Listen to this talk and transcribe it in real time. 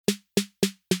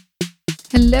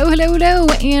Hello,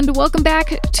 and welcome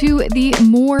back to the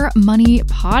More Money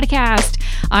Podcast.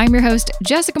 I'm your host,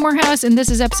 Jessica Morehouse, and this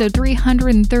is episode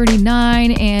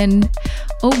 339. And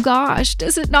oh gosh,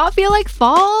 does it not feel like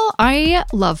fall? I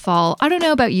love fall. I don't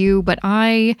know about you, but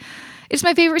it's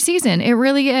my favorite season. It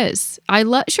really is. I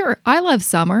love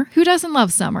summer. Who doesn't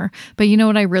love summer? But you know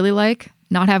what I really like?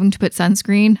 Not having to put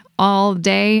sunscreen all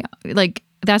day.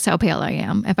 That's how pale I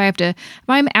am. If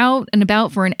I'm out and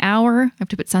about for an hour, I have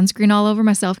to put sunscreen all over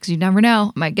myself because you never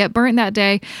know. I might get burnt that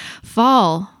day.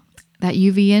 Fall, that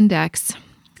UV index,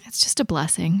 it's just a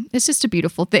blessing. It's just a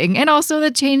beautiful thing. And also the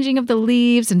changing of the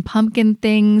leaves and pumpkin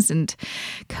things and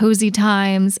cozy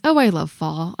times. Oh, I love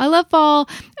fall. I love fall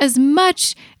as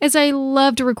much as I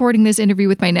loved recording this interview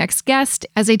with my next guest.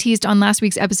 As I teased on last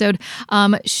week's episode,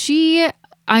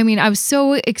 I was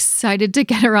so excited to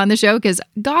get her on the show because,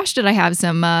 gosh, did I have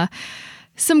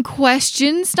some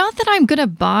questions. Not that I'm going to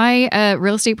buy a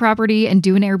real estate property and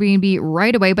do an Airbnb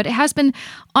right away, but it has been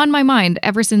on my mind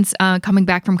ever since coming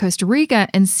back from Costa Rica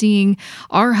and seeing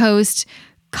our host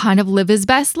kind of live his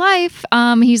best life.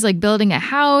 He's building a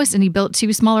house, and he built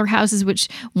two smaller houses, which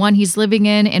one he's living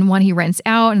in and one he rents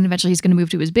out. And eventually he's going to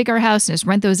move to his bigger house and just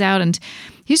rent those out. And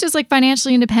he's just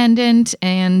financially independent,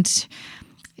 and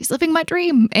he's living my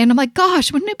dream. And I'm like,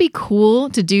 gosh, wouldn't it be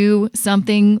cool to do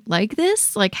something like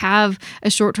this? Have a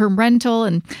short-term rental.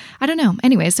 And I don't know.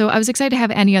 Anyway, so I was excited to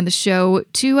have Annie on the show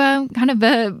to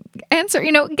answer,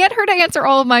 get her to answer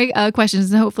all of my questions.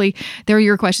 And hopefully they're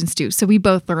your questions too. So we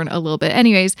both learn a little bit.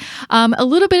 Anyways, a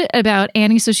little bit about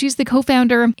Annie. So she's the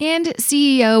co-founder and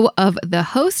CEO of The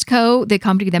Host Co., the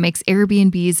company that makes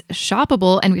Airbnbs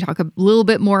shoppable. And we talk a little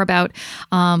bit more about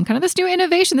this new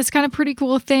innovation, this kind of pretty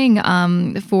cool thing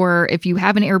for if you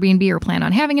have an Airbnb or plan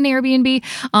on having an Airbnb.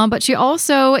 But she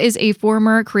also is a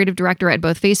former creative director at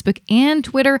both Facebook and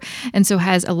Twitter, and so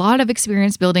has a lot of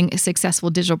experience building successful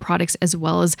digital products as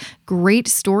well as great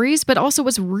stories. But also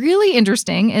what's really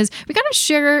interesting is we kind of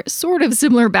share sort of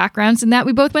similar backgrounds in that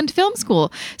we both went to film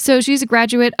school. So she's a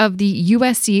graduate of the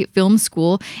USC Film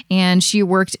School, and she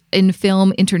worked in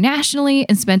film internationally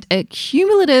and spent a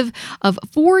cumulative of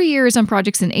 4 years on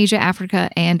projects in Asia, Africa,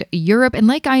 and Europe. And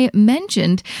like I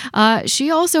mentioned, she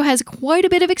also has quite a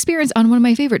bit of experience on one of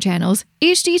my favorite channels,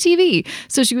 HGTV.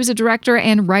 So she was a director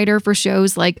and writer for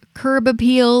shows like Curb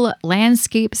Appeal,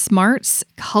 Landscape Smarts,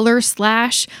 Color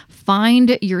Slash,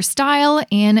 Find Your Style,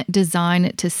 and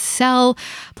Design to Sell,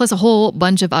 plus a whole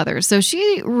bunch of others. So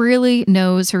she really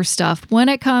knows her stuff when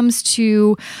it comes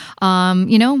to,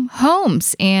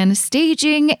 homes and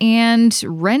staging and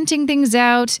renting things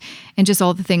out and just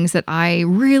all the things that I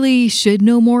really should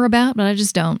know more about, but I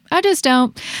just don't.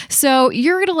 So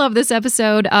you're going to love this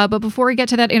episode. But before we get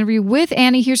to that interview with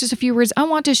Annie, here's just a few words I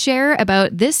want to share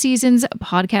about this season's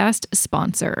podcast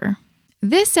sponsor.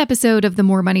 This episode of the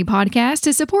More Money Podcast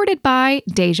is supported by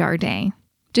Desjardins.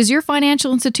 Does your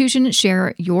financial institution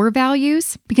share your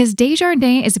values? Because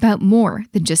Desjardins is about more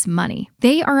than just money.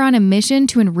 They are on a mission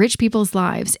to enrich people's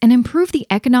lives and improve the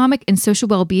economic and social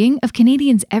well-being of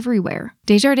Canadians everywhere.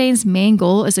 Desjardins' main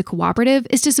goal as a cooperative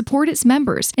is to support its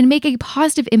members and make a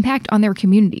positive impact on their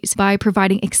communities by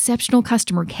providing exceptional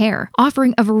customer care,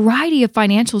 offering a variety of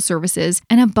financial services,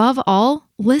 and above all,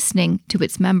 listening to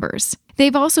its members.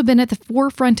 They've also been at the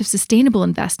forefront of sustainable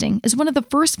investing as one of the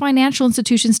first financial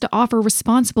institutions to offer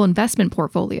responsible investment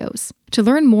portfolios. To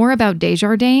learn more about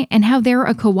Desjardins and how they're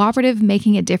a cooperative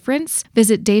making a difference,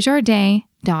 visit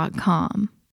desjardins.com.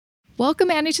 Welcome,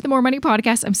 Annie, to the More Money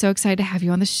Podcast. I'm so excited to have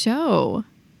you on the show.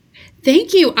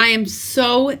 Thank you. I am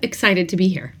so excited to be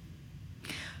here.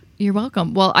 You're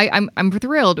welcome. Well, I'm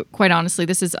thrilled, quite honestly.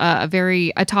 This is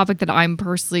a topic that I'm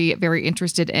personally very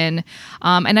interested in.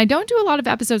 And I don't do a lot of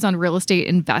episodes on real estate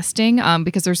investing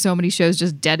because there's so many shows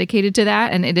just dedicated to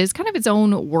that. And it is kind of its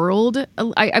own world.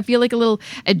 I feel like a little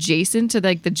adjacent to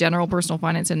the general personal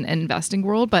finance and investing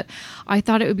world. But I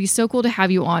thought it would be so cool to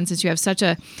have you on since you have such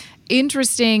a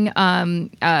interesting,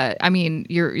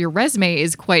 your resume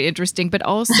is quite interesting, but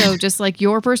also just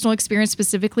your personal experience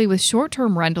specifically with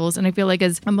short-term rentals. And I feel like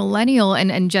as a millennial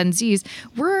and Gen Zs,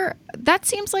 that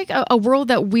seems like a world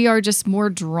that we are just more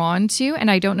drawn to.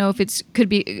 And I don't know if could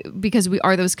be because we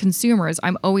are those consumers.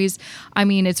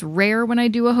 It's rare when I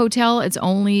do a hotel. It's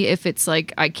only if it's I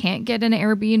can't get an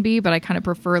Airbnb, but I kind of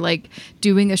prefer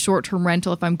doing a short-term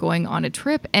rental if I'm going on a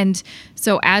trip. And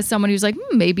so as someone who's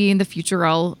maybe in the future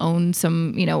I'll own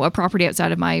some, a property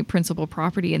outside of my principal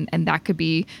property. And that could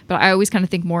be, but I always kind of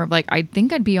think more of I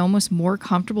think I'd be almost more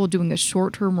comfortable doing a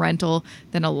short-term rental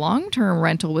than a long-term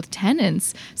rental with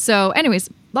tenants. So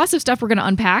anyways, lots of stuff we're going to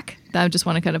unpack. I just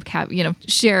want to kind of,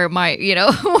 share my,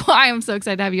 why I'm so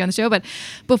excited to have you on the show. But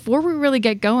before we really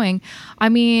get going, I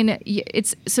mean,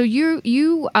 it's so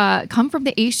you come from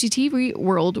the HGTV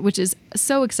world, which is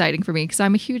so exciting for me because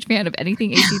I'm a huge fan of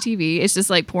anything HGTV. It's just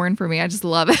like porn for me. I just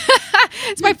love it.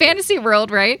 It's my fantasy world,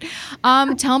 right?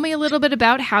 Tell me a little bit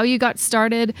about how you got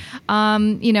started,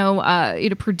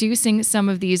 producing some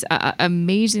of these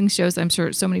amazing shows I'm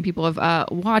sure so many people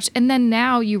have watched. And then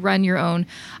now you run your own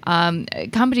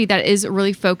company that is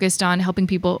really focused on helping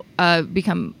people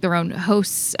become their own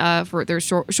hosts for their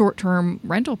short-term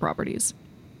rental properties.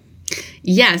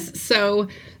 Yes. So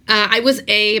I was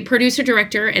a producer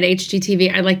director at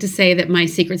HGTV. I like to say that my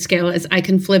secret skill is I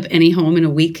can flip any home in a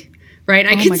week. Right.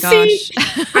 I can see,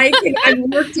 I've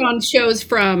worked on shows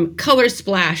from Color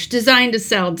Splash, Design to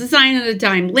Sell, Design on a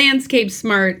Dime, Landscape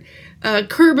Smart,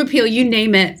 Curb Appeal, you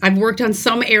name it. I've worked on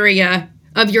some area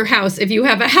of your house if you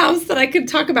have a house that I could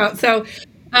talk about. So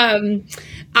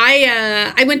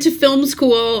I went to film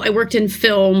school. I worked in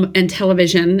film and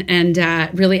television and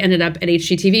really ended up at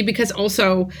HGTV because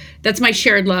also that's my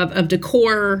shared love of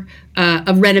decor,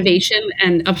 of renovation,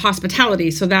 and of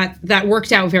hospitality. So that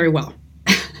worked out very well.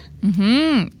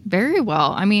 Very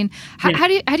well. I mean, how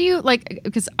do you like,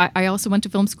 because I also went to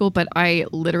film school, but I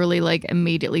literally like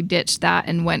immediately ditched that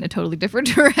and went a totally different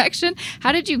direction.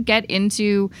 How did you get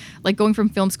into like going from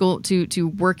film school to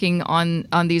working on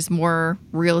these more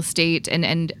real estate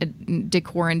and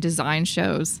decor and design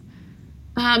shows?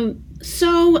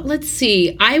 So let's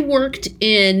see. I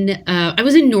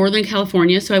was in Northern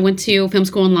California. So I went to film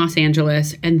school in Los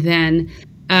Angeles and then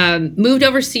moved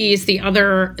overseas. The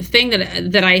other thing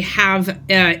that I have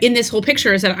in this whole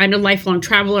picture is that I'm a lifelong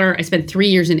traveler. I spent 3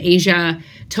 years in Asia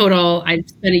total. I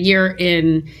spent a year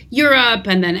in Europe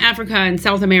and then Africa and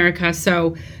South America.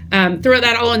 So throw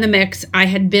that all in the mix. I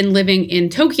had been living in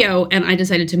Tokyo and I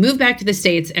decided to move back to the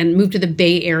States and move to the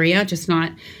Bay Area, just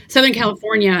not Southern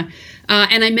California.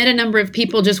 And I met a number of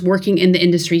people just working in the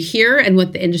industry here. And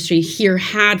what the industry here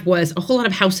had was a whole lot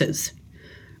of houses.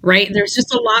 Right. There's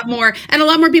just a lot more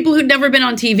people who'd never been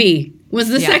on TV was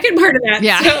the second part of that.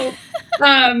 Yeah. So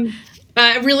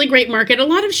a really great market. A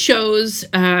lot of shows,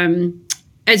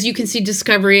 as you can see,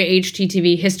 Discovery,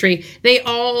 HGTV, History,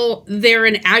 they're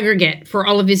an aggregate for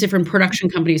all of these different production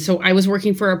companies. So I was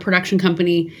working for a production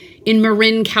company in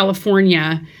Marin,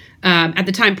 California. At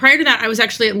the time, prior to that, I was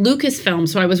actually at Lucasfilm.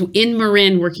 So I was in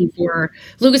Marin working for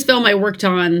Lucasfilm. I worked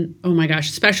on,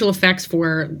 special effects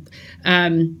for,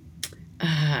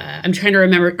 I'm trying to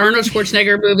remember Arnold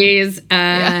Schwarzenegger movies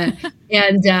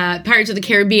and Pirates of the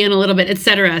Caribbean a little bit,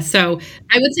 etc. So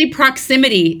I would say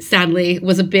proximity, sadly,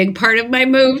 was a big part of my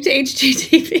move to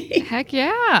HGTV. Heck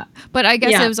yeah. But I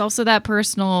guess it was also that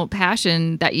personal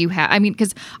passion that you had. I mean,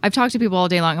 because I've talked to people all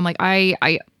day long. I'm like,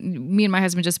 me and my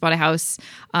husband just bought a house.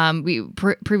 We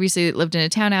previously lived in a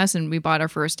townhouse and we bought our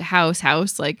first house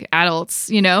like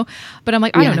adults, But I'm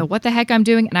like, I don't know what the heck I'm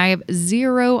doing. And I have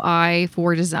zero eye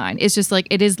for design. It's just like,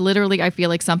 it is literally, I feel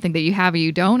like something that you have or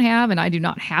you don't have, and I do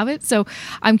not have it. So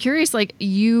I'm curious, like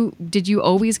did you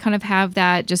always kind of have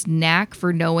that just knack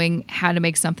for knowing how to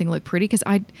make something look pretty? Because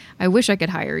I wish I could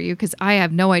hire you because I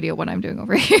have no idea what I'm doing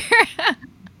over here.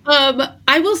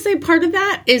 I will say part of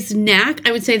that is knack.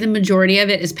 I would say the majority of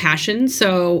it is passion.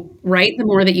 So, right, the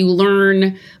more that you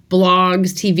learn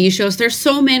blogs, TV shows, there's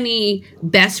so many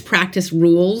best practice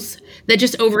rules that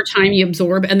just over time you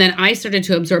absorb. And then I started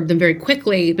to absorb them very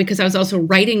quickly because I was also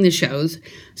writing the shows.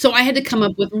 So I had to come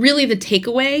up with really the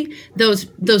takeaway,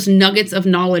 those nuggets of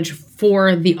knowledge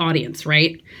for the audience,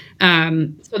 right?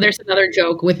 So there's another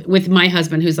joke with my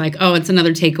husband who's like, oh, it's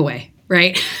another takeaway,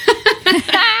 right?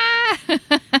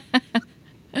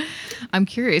 I'm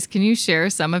curious, can you share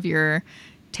some of your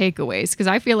takeaways? Because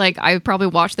I feel like I probably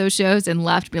watched those shows and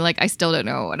left being like, I still don't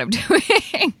know what I'm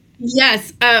doing.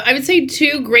 Yes. I would say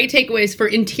 2 great takeaways for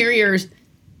interiors.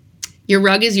 Your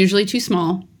rug is usually too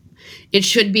small. It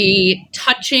should be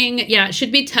touching. Yeah, it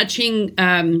should be touching.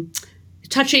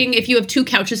 Touching if you have 2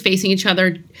 couches facing each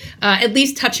other, at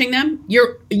least touching them.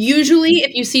 You're usually,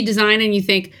 if you see design and you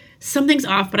think, something's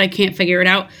off, but I can't figure it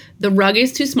out, the rug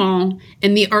is too small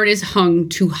and the art is hung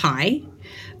too high.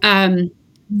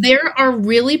 There are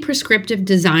really prescriptive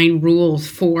design rules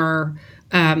for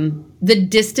the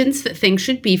distance that things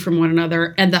should be from one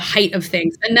another and the height of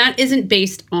things. And that isn't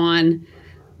based on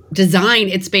design.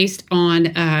 It's based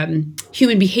on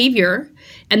human behavior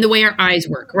and the way our eyes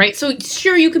work, right? So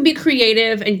sure, you can be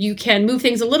creative and you can move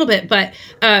things a little bit, but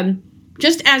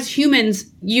just as humans,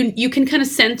 you can kind of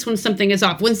sense when something is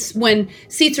off, when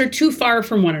seats are too far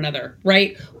from one another,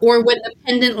 right? Or when the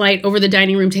pendant light over the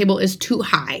dining room table is too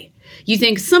high. you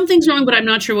think something's wrong, but I'm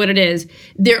not sure what it is.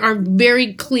 There are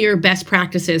very clear best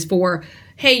practices for,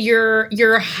 hey, your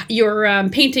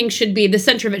painting should be, the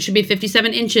center of it should be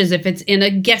 57 inches if it's in a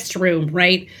guest room,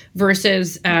 right?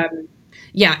 Versus,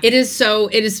 it is,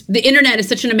 the internet is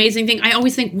such an amazing thing. I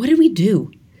always think, what did we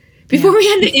do before we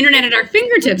had the internet at our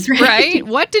fingertips, right? Right?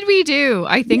 What did we do?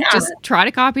 I think just try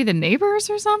to copy the neighbors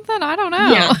or something. I don't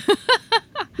know. Yeah.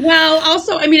 Well,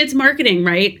 also, I mean, it's marketing,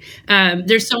 right?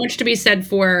 There's so much to be said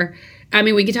for, I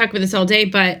mean, we could talk about this all day,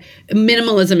 but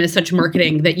minimalism is such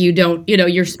marketing that you don't,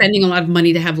 you're spending a lot of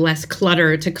money to have less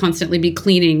clutter, to constantly be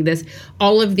cleaning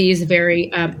all of these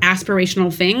very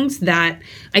aspirational things that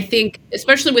I think,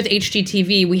 especially with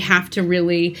HGTV, we have to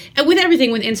really, and with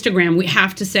everything with Instagram, we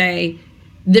have to say,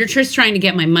 they're just trying to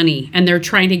get my money, and they're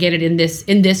trying to get it in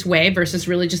this way versus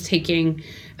really just taking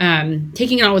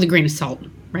it all with a grain of salt,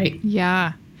 right?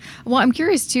 Yeah. Well, I'm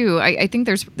curious too. I think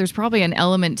there's probably an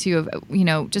element too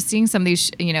of, just seeing some of these,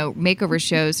 makeover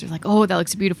shows. You're like, oh, that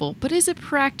looks beautiful, but is it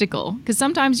practical? Because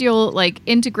sometimes you'll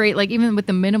integrate, even with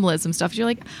the minimalism stuff, you're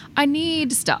like, I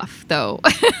need stuff though.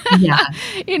 Yeah.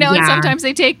 And sometimes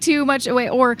they take too much away.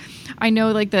 Or I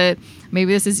know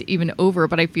maybe this is even over,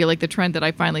 but I feel like the trend that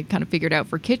I finally kind of figured out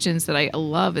for kitchens that I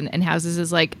love and houses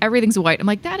is everything's white. I'm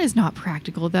like, that is not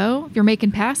practical though. If you're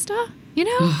making pasta,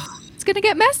 it's going to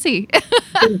get messy.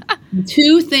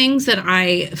 Two things that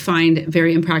I find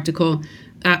very impractical,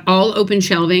 all open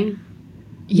shelving.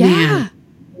 Yeah. Man.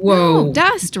 Whoa. No,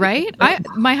 dust, right?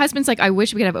 My husband's like, I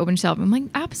wish we could have open shelving. I'm like,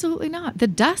 absolutely not. The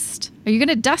dust. Are you going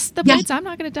to dust the plates? I'm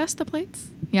not going to dust the plates.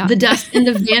 Yeah. The dust and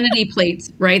the vanity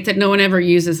plates, right? That no one ever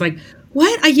uses. Like,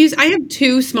 what? I have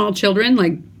two small children.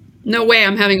 Like, no way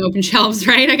I'm having open shelves,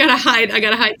 right? I gotta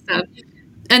hide stuff.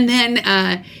 And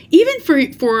then even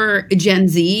for Gen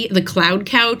Z, the cloud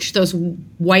couch, those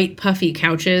white puffy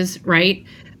couches, right?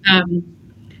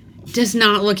 Does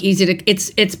not look easy to,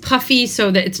 it's puffy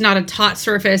so that it's not a taut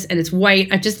surface and it's white.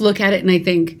 I just look at it and I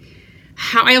think,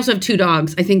 I also have two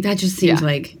dogs. I think that just seems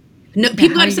like, no,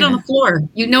 people have to sit on the floor.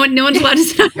 No one's allowed to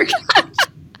sit on your couch.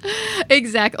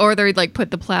 Exactly. Or they'd put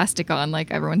the plastic on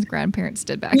like everyone's grandparents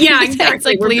did back then. Exactly. It's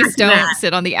like, We're please don't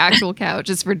sit on the actual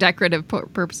couch. It's for decorative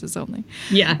purposes only.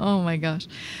 Yeah. Oh my gosh.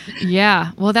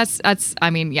 Yeah. Well, that's, I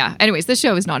mean, yeah. Anyways, this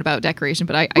show is not about decoration,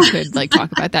 but I could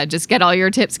talk about that. Just get all your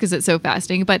tips because it's so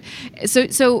fascinating. But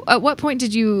so at what point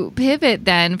did you pivot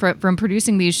then from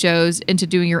producing these shows into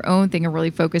doing your own thing and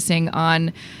really focusing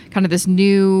on kind of this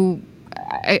new,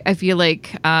 I feel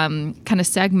like kind of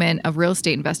segment of real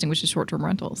estate investing, which is short-term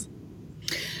rentals?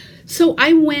 So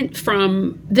I went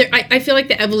from there. I feel like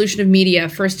the evolution of media.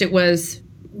 First, it was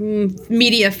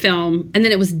media film, and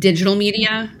then it was digital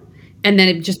media, and then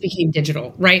it just became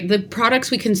digital. Right, the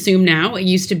products we consume now. It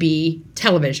used to be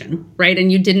television, right,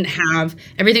 and you didn't have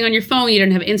everything on your phone. You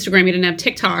didn't have Instagram. You didn't have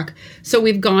TikTok. So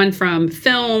we've gone from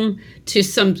film to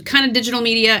some kind of digital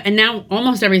media, and now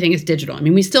almost everything is digital. I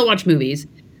mean, we still watch movies.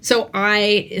 So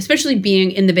I, especially being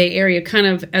in the Bay Area, kind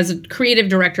of as a creative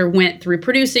director, went through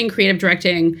producing, creative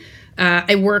directing.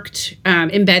 I worked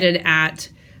embedded at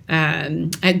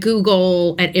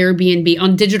Google, at Airbnb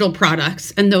on digital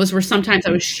products. And those were sometimes I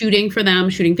was shooting for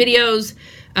them, shooting videos,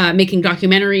 making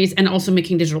documentaries, and also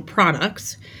making digital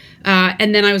products.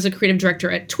 And then I was a creative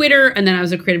director at Twitter, and then I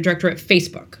was a creative director at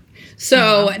Facebook.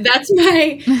 So that's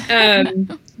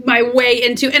my way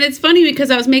into, and it's funny because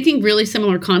I was making really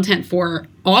similar content for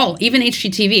even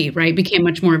HGTV, right? Became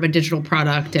much more of a digital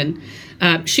product and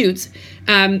shoots.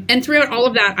 And throughout all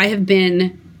of that, I have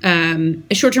been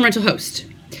a short-term rental host.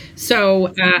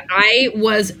 So I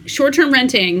was short-term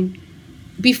renting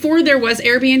before there was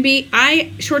Airbnb.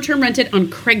 I short-term rented on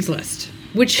Craigslist,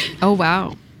 which oh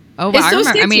wow, I remember.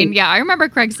 Sketchy. I mean, yeah, I remember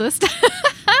Craigslist.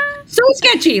 So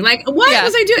sketchy. Like, what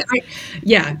was I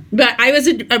doing? But I was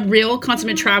a real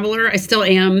consummate traveler. I still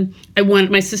am.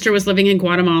 My sister was living in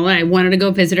Guatemala. I wanted to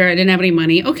go visit her. I didn't have any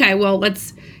money. Okay, well,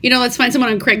 let's find someone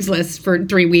on Craigslist for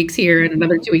 3 weeks here and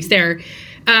another 2 weeks there.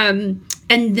 And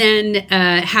then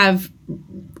have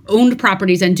owned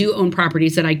properties and do own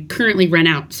properties that I currently rent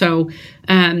out. So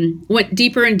went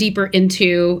deeper and deeper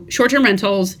into short-term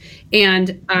rentals.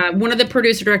 And one of the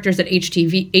producer directors at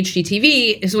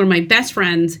HGTV is one of my best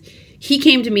friends. He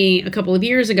came to me a couple of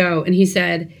years ago and he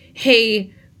said,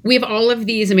 hey, we have all of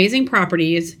these amazing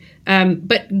properties,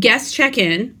 but guests check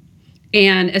in.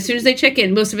 And as soon as they check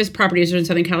in, most of his properties are in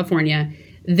Southern California.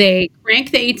 They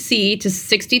crank the AC to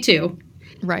 62,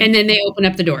 right, and then they open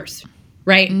up the doors,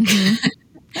 right? Mm-hmm.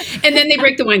 And then they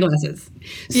break the wine glasses.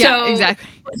 Yeah, so exactly.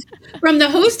 From the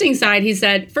hosting side, he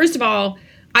said, first of all,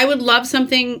 I would love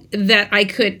something that I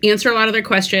could answer a lot of their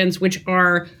questions, which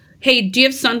are, hey, do you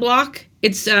have sunblock?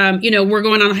 It's, we're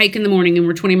going on a hike in the morning and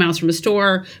we're 20 miles from a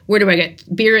store. Where do I get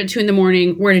beer at 2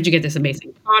 a.m? Where did you get this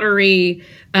amazing pottery?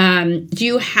 Do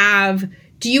you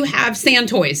have sand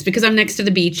toys? Because I'm next to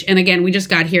the beach. And again, we just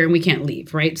got here and we can't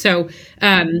leave, right? So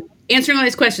answering all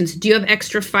these questions, do you have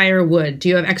extra firewood? Do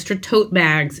you have extra tote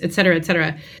bags, et cetera, et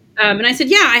cetera? And I said,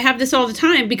 yeah, I have this all the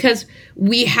time because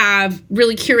we have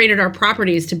really curated our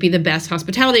properties to be the best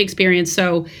hospitality experience.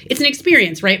 So it's an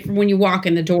experience, right? From when you walk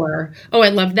in the door. Oh, I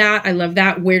love that. I love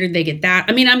that. Where did they get that?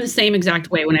 I mean, I'm the same exact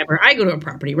way whenever I go to a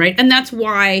property, right? And that's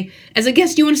why, as a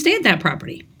guest, you want to stay at that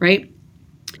property, right?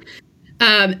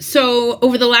 So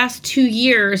over the last 2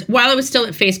 years, while I was still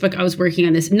at Facebook, I was working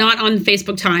on this, not on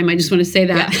Facebook time. I just want to say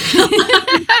that.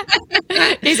 Yeah.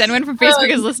 In case anyone from Facebook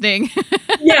is listening.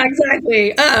 Yeah,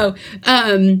 exactly.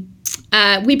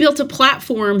 We built a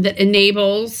platform that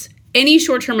enables any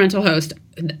short-term rental host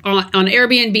on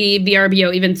Airbnb,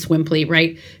 VRBO, even Swimply,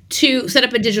 right, to set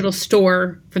up a digital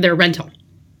store for their rental.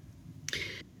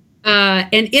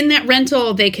 And in that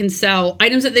rental, they can sell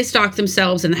items that they stock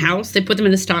themselves in the house. They put them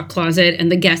in the stock closet,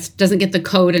 and the guest doesn't get the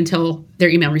code until their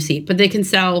email receipt. But they can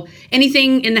sell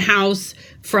anything in the house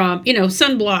from,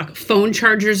 sunblock. Phone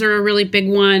chargers are a really big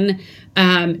one.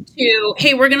 To,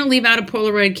 hey, we're going to leave out a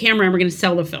Polaroid camera and we're going to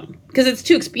sell the film because it's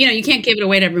too, you can't give it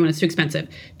away to everyone. It's too expensive.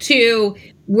 To,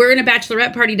 we're in a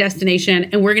bachelorette party destination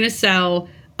and we're going to sell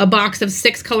a box of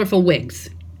 6 colorful wigs,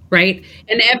 right?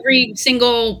 And every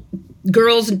single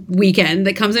girls' weekend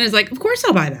that comes in is like, of course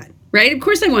I'll buy that, right? Of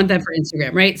course I want that for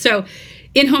Instagram, right? So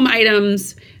in-home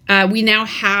items, we now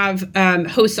have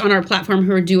hosts on our platform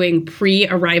who are doing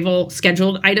pre-arrival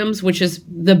scheduled items, which is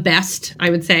the best, I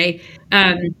would say.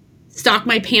 Stock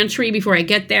my pantry before I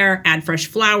get there, add fresh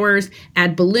flowers,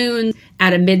 add balloons,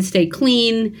 add a mid-stay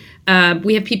clean.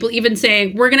 We have people even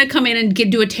saying, we're going to come in and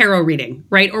do a tarot reading,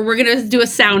 right? Or we're going to do a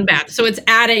sound bath. So it's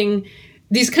adding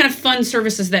these kind of fun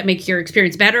services that make your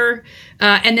experience better.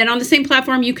 And then on the same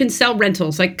platform, you can sell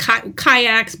rentals like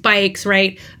kayaks, bikes,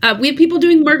 right? We have people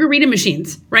doing margarita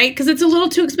machines, right? Because it's a little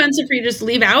too expensive for you to just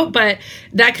leave out, but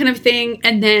that kind of thing.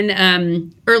 And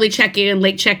then early check-in,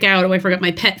 late checkout. Oh, I forgot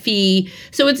my pet fee.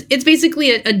 So it's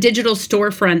basically a digital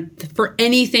storefront for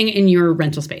anything in your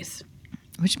rental space.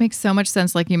 Which makes so much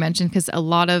sense, like you mentioned, because a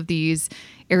lot of these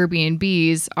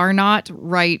Airbnbs are not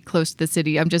right close to the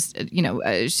city. I'm just,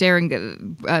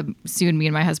 sharing. Soon, me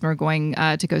and my husband are going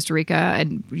to Costa Rica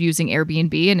and using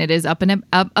Airbnb, and it is up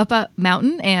a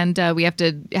mountain, and we have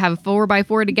to have a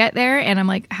 4x4 to get there. And I'm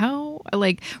like, how?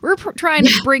 Like, we're trying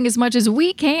to bring as much as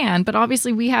we can, but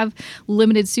obviously we have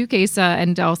limited suitcase,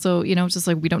 and also, just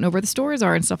like we don't know where the stores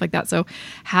are and stuff like that. So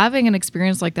having an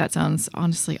experience like that sounds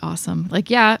honestly awesome. Like,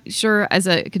 yeah, sure, as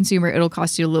a consumer, it'll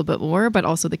cost you a little bit more, but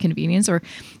also the convenience. Or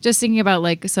just thinking about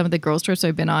like some of the girls' trips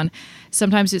I've been on,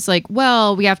 sometimes it's like,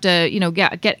 well, we have to,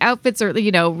 get outfits, or,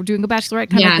 we're doing a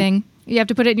bachelorette kind of thing. You have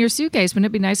to put it in your suitcase. Wouldn't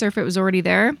it be nicer if it was already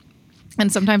there? And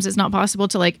sometimes it's not possible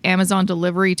to like Amazon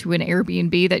delivery to an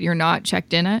Airbnb that you're not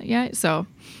checked in at yet. So,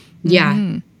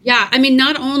 yeah. I mean,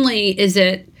 not only is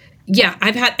it,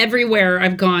 I've had everywhere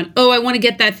I've gone, oh, I want to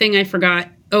get that thing I forgot.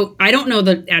 Oh, I don't know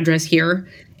the address here.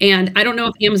 And I don't know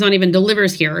if Amazon even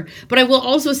delivers here. But I will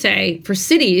also say for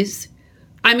cities,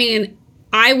 I mean,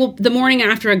 I will, the morning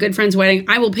after a good friend's wedding,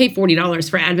 I will pay $40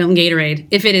 for Advil and Gatorade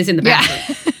if it is in the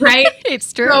bathroom, right?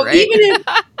 It's true, so right? Even if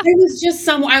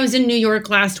I was in New York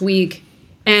last week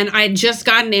and I had just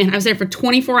gotten in, I was there for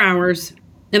 24 hours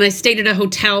and I stayed at a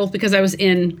hotel because I was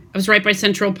right by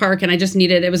Central Park and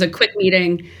it was a quick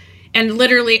meeting. And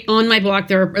literally on my block,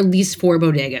 there are at least 4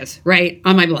 bodegas, right?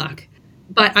 On my block.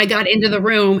 But I got into the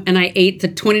room and I ate the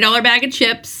 $20 bag of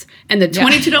chips and the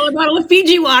 $22 bottle of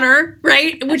Fiji water,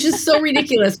 right? Which is so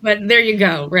ridiculous, but there you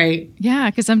go, right? Yeah,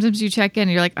 because sometimes you check in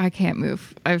and you're like, I can't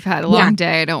move. I've had a long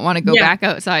day. I don't want to go back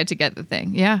outside to get the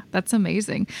thing. Yeah, that's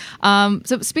amazing.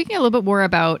 So speaking a little bit more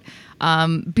about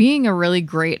being a really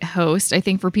great host, I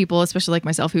think for people, especially like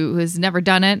myself, who has never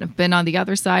done it, I've been on the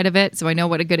other side of it. So I know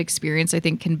what a good experience I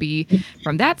think can be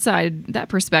from that side, that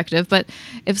perspective. But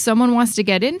if someone wants to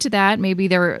get into that, maybe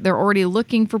they're already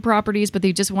looking for properties, but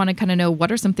they just want to kind of know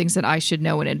what are some things that I should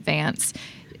know in advance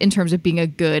in terms of being a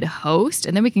good host.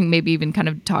 And then we can maybe even kind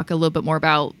of talk a little bit more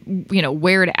about,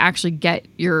 where to actually get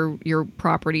your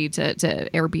property to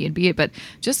Airbnb it. But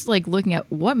just like looking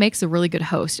at what makes a really good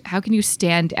host, how can you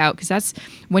stand out? Because that's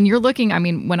when you're looking,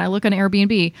 when I look on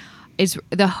Airbnb, is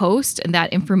the host and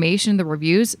that information, the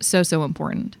reviews, so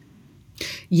important.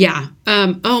 Yeah.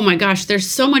 Oh my gosh, there's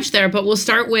so much there, but we'll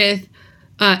start with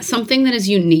something that is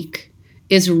unique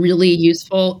is really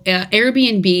useful.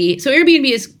 Airbnb. So Airbnb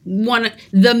is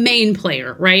the main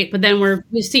player, right? But then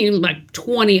we've seen like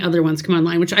 20 other ones come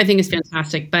online, which I think is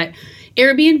fantastic. But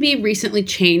Airbnb recently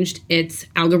changed its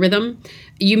algorithm.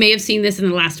 You may have seen this in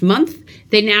the last month.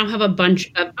 They now have a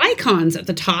bunch of icons at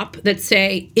the top that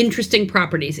say interesting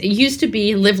properties. It used to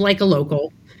be live like a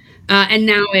local, and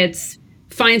now it's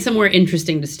find somewhere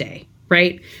interesting to stay,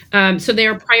 right? So they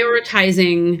are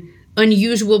prioritizing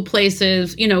unusual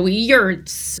places,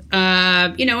 yurts,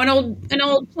 an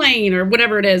old plane or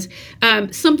whatever it is,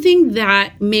 something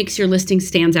that makes your listing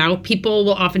stands out. People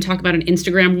will often talk about an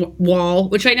Instagram wall,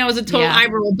 which I know is a total eye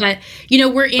roll, but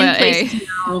we're in places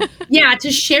now, to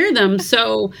share them.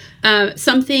 So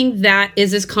something that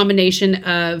is this combination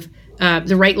of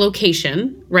the right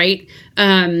location, right?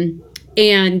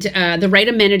 And the right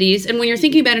amenities. And when you're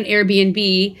thinking about an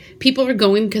Airbnb, people are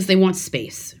going because they want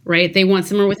space, right? They want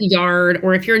somewhere with a yard,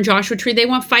 or if you're in Joshua Tree, they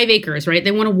want 5 acres, right?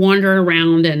 They want to wander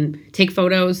around and take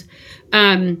photos.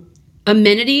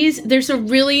 Amenities, there's a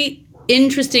really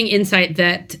interesting insight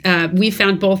that we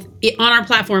found both on our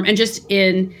platform and just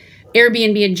in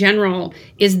Airbnb in general,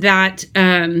 is that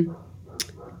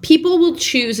people will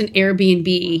choose an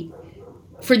Airbnb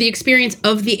for the experience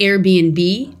of the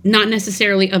Airbnb, not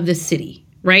necessarily of the city,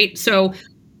 right? So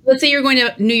let's say you're going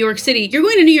to New York City. You're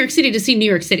going to New York City to see New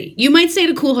York City. You might stay at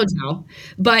a cool hotel,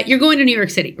 but you're going to New York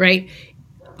City, right?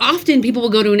 Often people will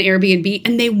go to an Airbnb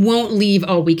and they won't leave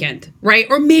all weekend, right?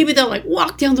 Or maybe they'll like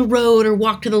walk down the road or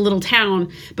walk to the little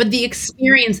town, but the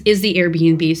experience is the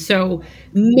Airbnb. So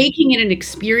making it an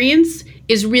experience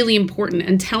is really important,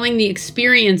 and telling the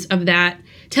experience of that,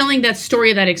 telling that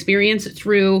story of that experience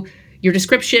through your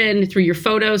description, through your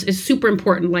photos is super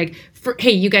important. Like, hey,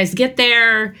 you guys get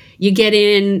there, you get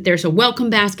in, there's a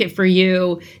welcome basket for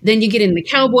you, then you get in the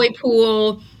cowboy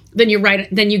pool, then you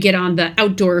get on the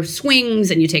outdoor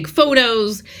swings and you take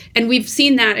photos. And we've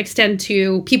seen that extend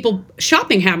to people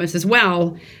shopping habits as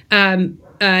well. In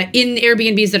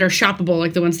Airbnbs that are shoppable,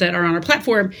 like the ones that are on our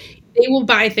platform, they will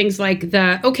buy things like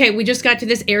we just got to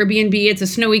this Airbnb, it's a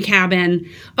snowy cabin.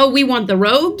 Oh, we want the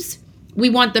robes. We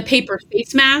want the paper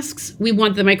face masks, we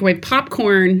want the microwave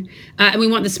popcorn, and we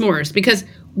want the s'mores, because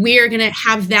we're going to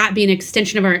have that be an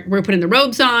extension of we're putting the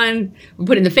robes on, we're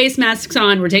putting the face masks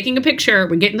on, we're taking a picture,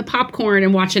 we're getting the popcorn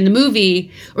and watching the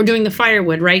movie, or doing the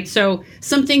firewood, right? So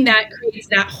something that creates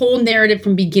that whole narrative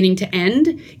from beginning to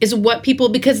end is what people,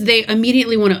 because they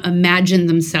immediately want to imagine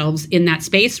themselves in that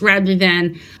space, rather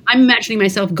than I'm imagining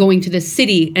myself going to this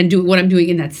city and do what I'm doing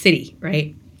in that city,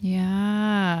 right?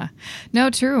 Yeah, no,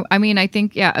 true. I mean, I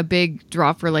think, a big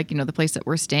draw for the place that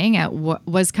we're staying at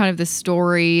was kind of the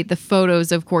story. The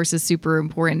photos, of course, is super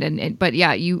important. But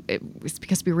it's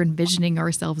because we were envisioning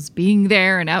ourselves being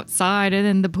there and outside and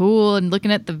in the pool and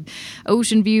looking at the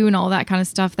ocean view and all that kind of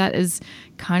stuff. That is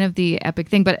kind of the epic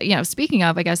thing. But, speaking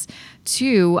of, I guess,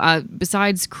 too,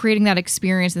 besides creating that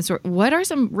experience and what are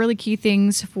some really key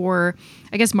things for,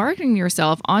 I guess, marketing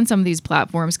yourself on some of these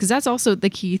platforms? Because that's also the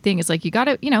key thing. Is like, you got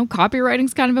to,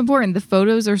 copywriting's kind of important. The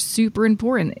photos are super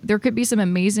important. There could be some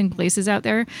amazing places out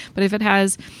there, but if it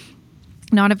has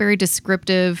not a very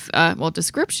descriptive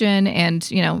description, and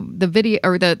the video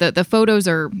or the photos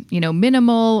are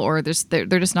minimal, or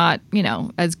they're just not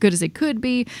as good as they could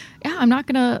be, I'm not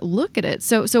gonna look at it.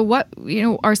 So what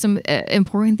are some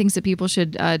important things that people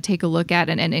should take a look at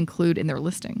and include in their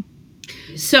listing?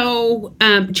 So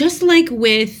just like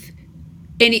with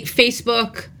any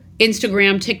Facebook,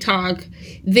 Instagram, TikTok,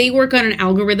 they work on an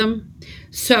algorithm.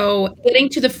 So getting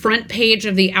to the front page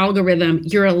of the algorithm,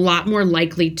 you're a lot more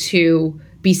likely to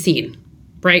be seen,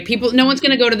 right? No one's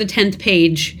going to go to the 10th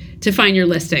page to find your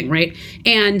listing, right?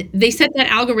 And they set that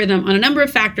algorithm on a number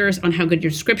of factors, on how good your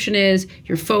description is,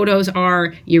 your photos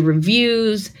are, your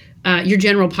reviews, your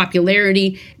general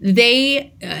popularity.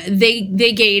 They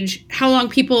gauge how long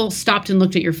people stopped and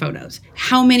looked at your photos,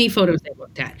 how many photos they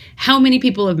looked at, how many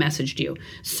people have messaged you.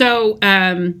 So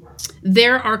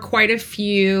there are quite a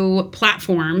few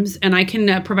platforms, and I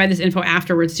can provide this info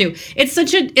afterwards too. It's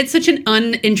such an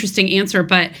uninteresting answer,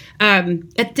 but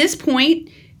at this point,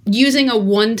 using a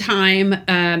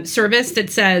one-time service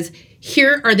that says,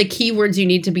 here are the keywords you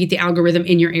need to beat the algorithm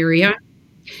in your area,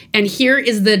 and here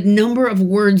is the number of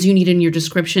words you need in your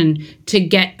description to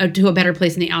get to a better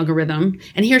place in the algorithm.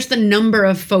 And here's the number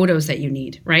of photos that you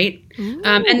need, right? And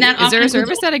that is there a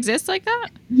service that exists like that?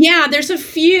 Yeah, there's a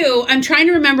few. I'm trying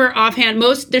to remember offhand.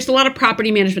 There's a lot of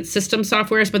property management system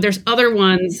softwares, but there's other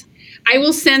ones. I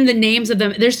will send the names of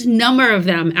them. There's a number of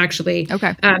them, actually.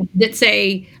 Okay. That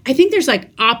say, I think there's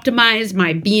like Optimize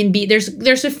My B&B.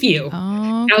 There's a few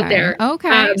out there.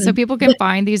 Okay. So people can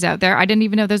find these out there. I didn't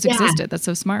even know those existed. That's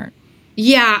so smart.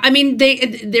 Yeah, I mean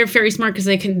they're very smart because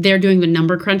they're doing the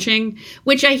number crunching,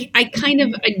 which I kind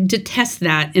of I detest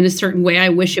that in a certain way. I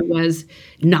wish it was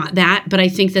not that, but I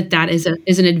think that that is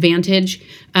an advantage,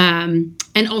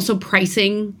 and also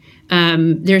pricing.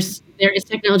 There is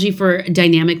technology for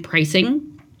dynamic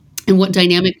pricing, and what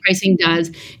dynamic pricing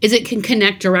does is it can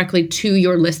connect directly to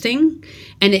your listing,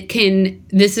 and it can.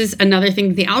 This is another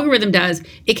thing the algorithm does.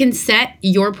 It can set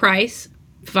your price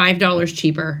 $5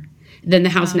 cheaper than the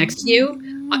house next to you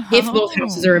if both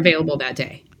houses are Oh. available that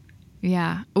day.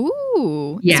 Yeah. Ooh.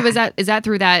 So Yeah. is that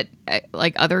through that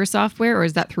like other software, or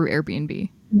is that through Airbnb?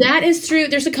 That is true.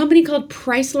 There's a company called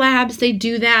Price Labs. They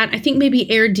do that. I think maybe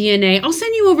Air DNA. I'll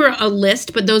send you over a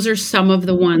list, but those are some of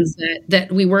the ones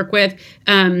that we work with.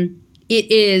 It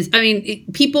is, I mean,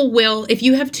 people will, if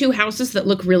you have two houses that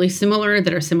look really similar,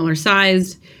 that are similar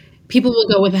sized, people will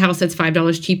go with a house that's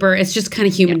 $5 cheaper. It's just kind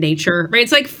of human nature, right?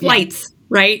 It's like Yeah. flights,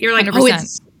 right? You're like, oh, 100%.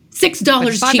 it's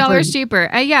 $6 Five cheaper. dollars cheaper.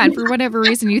 Yeah, and for whatever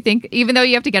reason you think, even though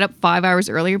you have to get up 5 hours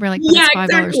earlier, we're like, but Yeah, it's $5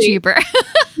 exactly. cheaper.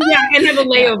 Yeah, and have a Yeah.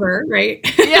 layover, right?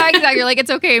 Yeah, exactly. You're like,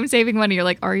 it's okay. I'm saving money. You're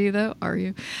like, are you though? Are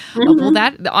you? Well,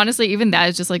 that honestly, even that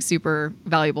is just like super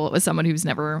valuable with someone who's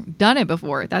never done it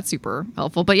before. That's super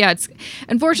helpful. But yeah, it's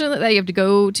unfortunate that you have to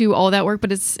go to all that work.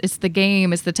 But it's the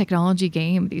game. It's the technology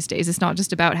game these days. It's not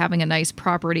just about having a nice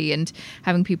property and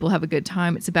having people have a good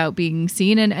time. It's about being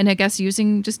seen and I guess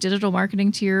using just digital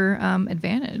marketing to your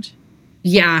advantage.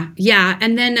 Yeah, yeah.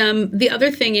 And then the other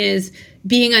thing is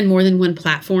being on more than one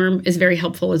platform is very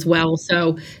helpful as well.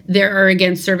 So there are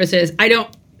again services. I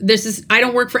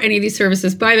don't work for any of these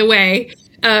services, by the way.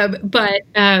 But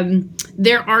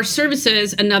there are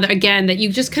services, another again, that you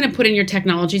just kind of put in your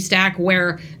technology stack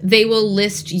where they will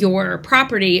list your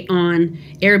property on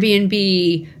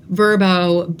Airbnb,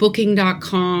 Vrbo,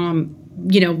 Booking.com,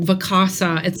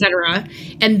 Vacasa, etc.,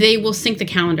 and they will sync the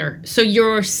calendar. So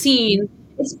you're seen.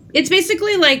 It's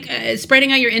basically like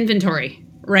spreading out your inventory,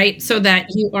 right? So that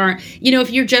you are, if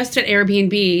you're just at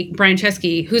Airbnb, Brian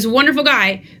Chesky, who's a wonderful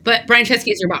guy, but Brian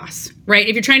Chesky is your boss, right?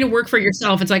 If you're trying to work for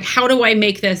yourself, it's like, how do I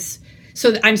make this so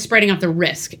that I'm spreading out the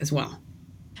risk as well?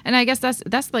 And I guess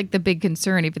that's like the big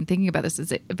concern. Even thinking about this,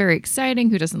 is it very exciting?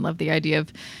 Who doesn't love the idea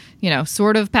of,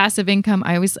 sort of passive income?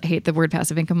 I always hate the word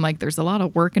passive income. Like there's a lot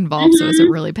of work involved, so is it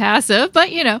really passive?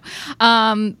 But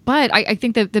but I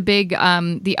think that the big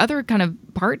the other kind of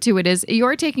part to it is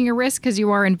you're taking a risk because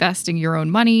you are investing your own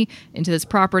money into this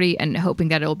property and hoping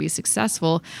that it'll be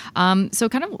successful. So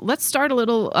kind of let's start a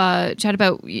little chat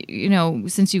about,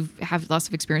 since you have lots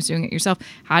of experience doing it yourself,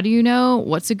 how do you know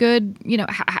what's a good,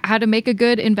 how to make a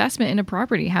good investment in a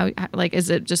property? How like, is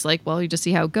it just like, well, you just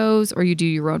see how it goes, or you do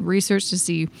your own research to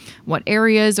see what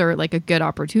areas are like a good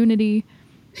opportunity?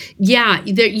 Yeah,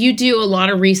 you do a lot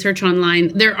of research online.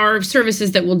 There are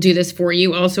services that will do this for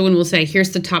you also, and will say,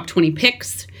 here's the top 20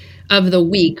 picks of the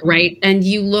week, right? And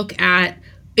you look at,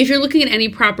 if you're looking at any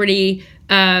property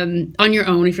on your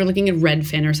own, if you're looking at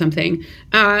Redfin or something,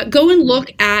 go and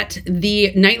look at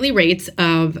the nightly rates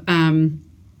of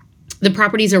the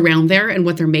properties around there and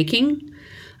what they're making.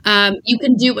 You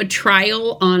can do a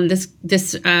trial on this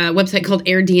website called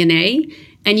Air DNA,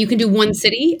 and you can do one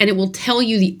city, and it will tell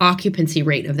you the occupancy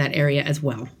rate of that area as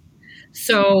well.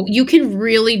 So you can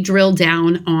really drill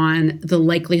down on the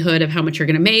likelihood of how much you're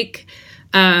going to make,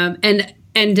 and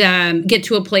get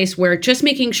to a place where just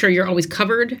making sure you're always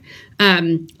covered.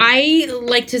 I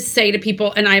like to say to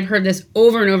people, and I've heard this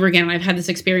over and over again, I've had this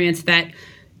experience, that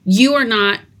you are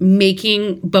not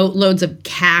making boatloads of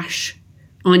cash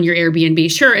on your Airbnb.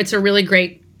 Sure, it's a really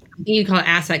great, you call it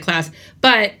asset class,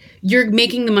 but you're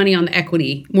making the money on the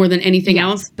equity more than anything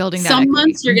else. Building that Some equity.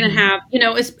 months you're going to have,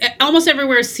 it's almost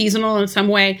everywhere is seasonal in some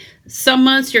way. Some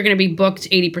months you're going to be booked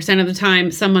 80% of the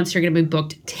time. Some months you're going to be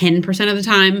booked 10% of the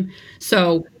time.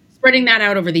 So spreading that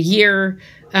out over the year.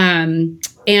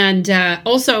 And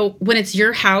also when it's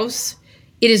your house,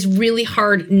 it is really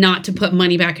hard not to put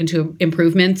money back into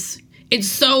improvements. It's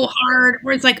so hard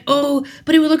where it's like, oh,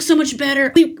 but it would look so much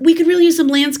better. We could really use some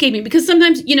landscaping, because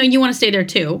sometimes, you want to stay there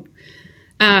too.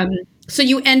 So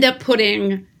you end up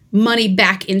putting money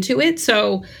back into it.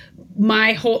 So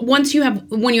when you have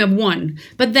one,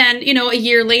 but then, a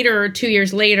year later or 2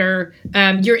 years later,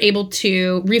 you're able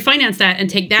to refinance that and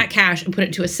take that cash and put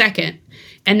it to a second,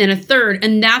 and then a third.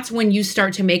 And that's when you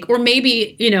start to make, or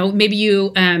maybe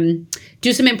you,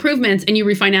 do some improvements and you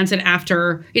refinance it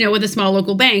after, with a small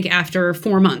local bank after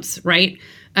 4 months, right?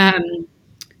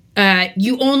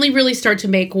 You only really start to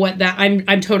make what that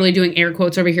I'm totally doing air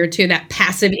quotes over here too, that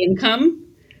passive income,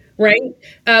 right?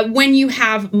 When you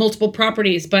have multiple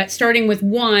properties, but starting with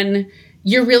one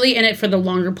you're really in it for the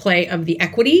longer play of the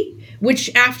equity,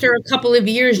 which after a couple of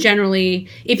years, generally,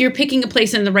 if you're picking a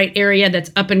place in the right area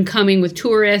that's up and coming with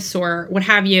tourists or what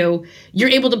have you, you're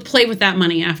able to play with that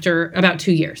money after about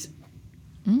 2 years.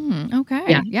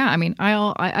 Okay. Yeah. I mean,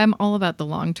 I'm all about the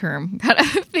long term kind of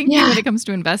thinking when it comes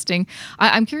to investing.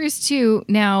 I'm curious too.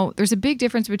 Now, there's a big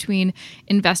difference between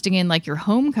investing in like your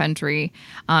home country.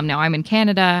 Now, I'm in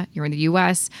Canada. You're in the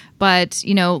U.S. But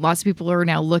lots of people are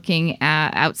now looking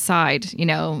at outside.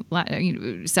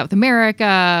 South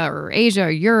America or Asia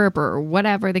or Europe or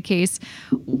whatever the case.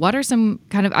 What are some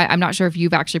kind of? I'm not sure if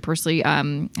you've actually personally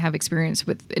have experience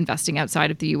with investing outside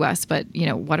of the U.S. But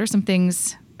what are some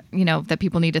things that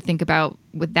people need to think about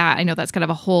with that? I know that's kind of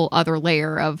a whole other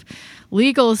layer of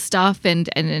legal stuff and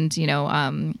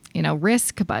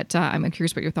risk, but I'm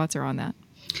curious what your thoughts are on that.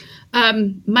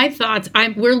 My thoughts,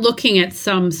 we're looking at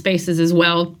some spaces as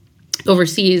well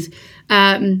overseas,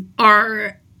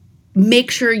 are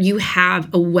make sure you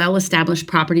have a well-established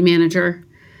property manager,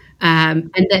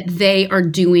 and that they are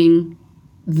doing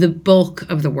the bulk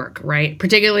of the work, right?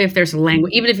 Particularly if there's a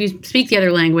language, even if you speak the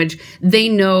other language, they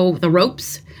know the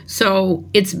ropes. So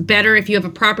it's better if you have a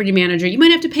property manager. You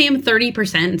might have to pay them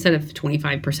 30% instead of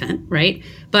 25%, right?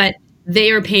 But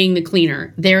they are paying the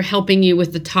cleaner. They're helping you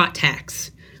with the tot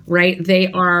tax, right? They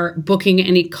are booking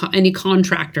any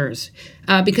contractors.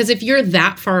 Because if you're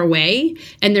that far away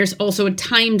and there's also a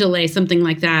time delay, something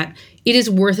like that, it is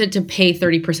worth it to pay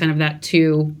 30% of that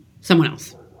to someone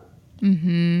else.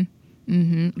 Mm-hmm.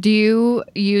 Mm-hmm. Do you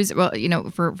use,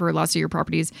 for lots of your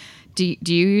properties, do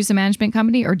you use a management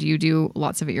company or do you do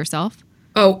lots of it yourself?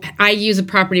 Oh, I use a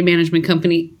property management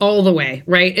company all the way,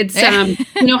 right? It's, how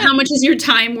much is your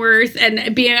time worth? And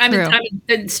I'm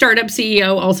a startup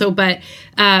CEO also, but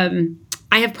I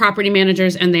have property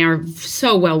managers and they are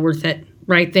so well worth it,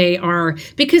 right? They are,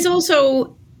 because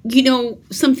also,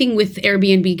 something with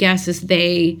Airbnb guests is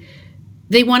they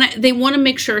want to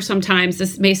make sure sometimes,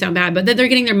 this may sound bad, but that they're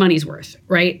getting their money's worth,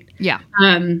 right? Yeah.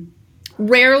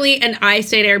 Rarely, and I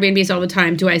stay at Airbnbs all the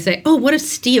time, do I say, oh, what a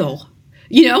steal.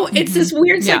 It's this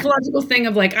weird psychological thing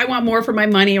of like, I want more for my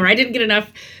money, or I didn't get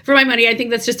enough for my money. I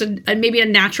think that's just maybe a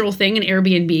natural thing in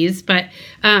Airbnbs, but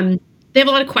they have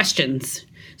a lot of questions.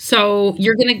 So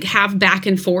you're going to have back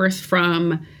and forth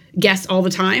from guests all the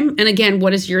time. And again,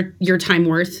 what is your time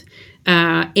worth?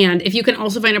 And if you can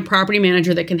also find a property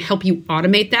manager that can help you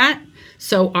automate that.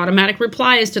 So automatic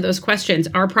replies to those questions.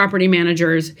 Our property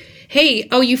managers, hey,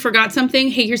 oh, you forgot something?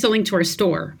 Hey, here's a link to our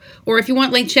store. Or if you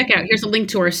want late checkout, here's a link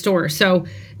to our store. So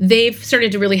they've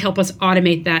started to really help us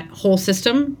automate that whole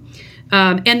system.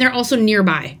 And they're also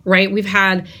nearby, right? We've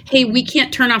had, hey, we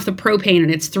can't turn off the propane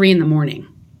and it's 3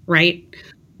 a.m, right?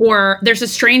 Or there's a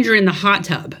stranger in the hot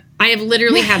tub. I have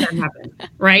literally had that happen,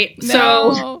 right? No.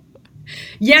 So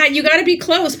yeah, you got to be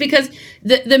close, because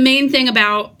the main thing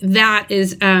about that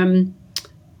is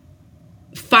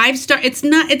 5-star.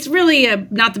 It's really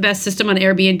not the best system on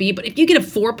Airbnb, but if you get a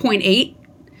 4.8,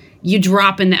 you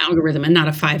drop in the algorithm and not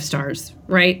a 5 stars,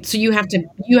 right? So you have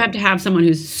to have someone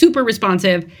who's super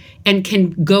responsive and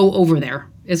can go over there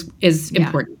is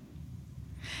important.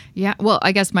 Yeah. Well,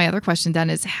 I guess my other question then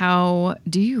is, how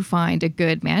do you find a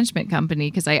good management company?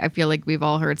 Because I feel like we've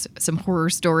all heard some horror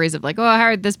stories of like, oh, I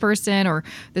hired this person or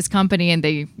this company and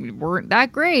they weren't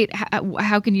that great.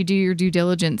 How can you do your due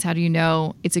diligence? How do you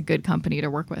know it's a good company to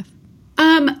work with?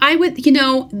 I would,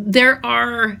 there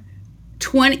are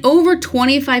over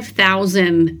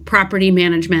 25,000 property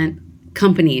management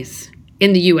companies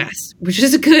in the U.S., which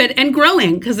is good and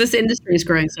growing because this industry is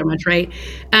growing so much, right?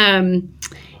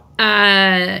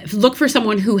 Look for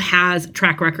someone who has a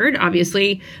track record,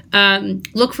 obviously.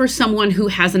 Look for someone who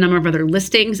has a number of other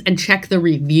listings and check the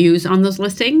reviews on those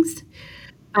listings.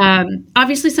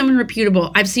 Obviously, someone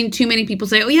reputable. I've seen too many people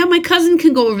say, oh, yeah, my cousin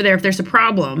can go over there if there's a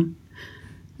problem.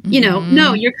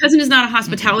 No, your cousin is not a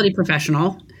hospitality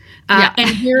professional.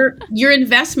 And your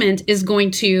investment is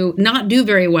going to not do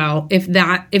very well if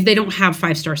they don't have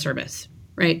 5-star service,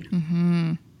 right?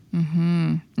 Mm-hmm.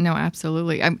 Mm-hmm. No,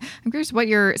 absolutely. I'm curious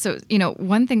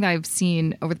one thing that I've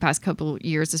seen over the past couple of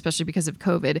years, especially because of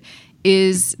COVID,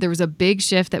 is there was a big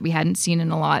shift that we hadn't seen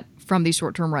in a lot from these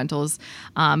short-term rentals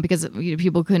because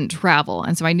people couldn't travel.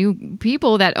 And so I knew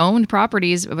people that owned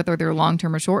properties, whether they're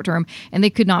long-term or short-term, and they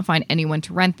could not find anyone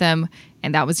to rent them.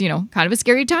 And that was, kind of a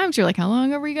scary time. So you're like, how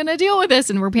long are we going to deal with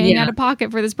this? And we're paying out of pocket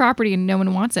for this property and no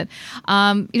one wants it.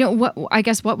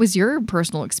 What was your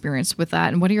personal experience with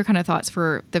that? And what are your kind of thoughts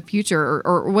for the future?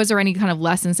 Or was there any kind of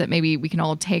lessons that maybe we can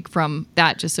all take from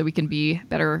that just so we can be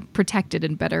better protected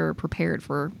and better prepared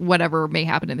for whatever may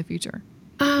happen in the future?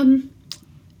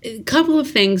 a couple of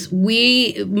things.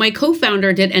 My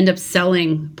co-founder did end up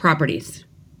selling properties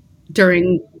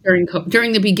during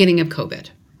the beginning of COVID,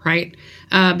 right?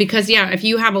 Because if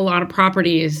you have a lot of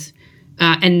properties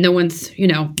and no one's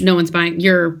buying,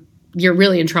 you're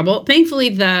really in trouble. Thankfully,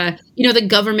 the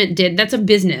government did. That's a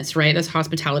business, right? That's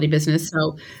hospitality business.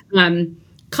 So,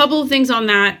 couple of things on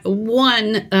that.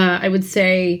 One, I would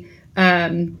say.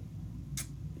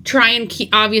 Try and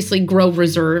obviously grow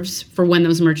reserves for when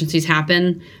those emergencies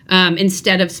happen,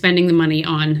 instead of spending the money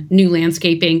on new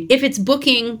landscaping. If it's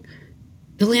booking,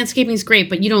 the landscaping is great,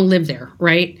 but you don't live there,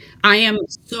 right? I am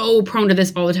so prone to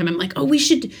this all the time. I'm like, oh, we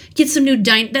should get some new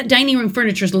that dining room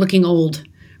furniture is looking old,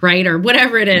 right? Or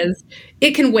whatever it is.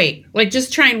 It can wait. Like,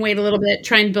 just try and wait a little bit.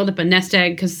 Try and build up a nest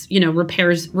egg, because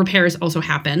repairs also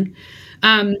happen.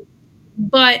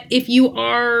 But if you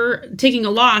are taking a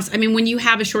loss, I mean, when you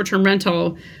have a short-term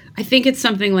rental, I think it's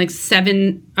something like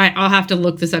I'll have to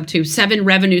look this up too, 7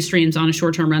 revenue streams on a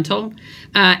short-term rental.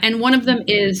 And one of them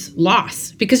is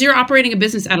loss, because you're operating a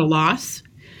business at a loss.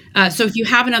 So if you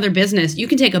have another business, you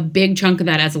can take a big chunk of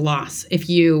that as a loss if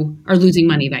you are losing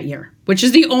money that year, which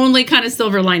is the only kind of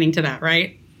silver lining to that,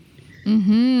 right?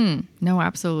 No,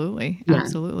 absolutely. Yeah.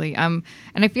 Absolutely. And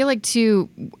I feel like too,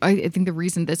 I think the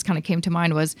reason this kind of came to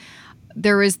mind was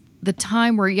there was the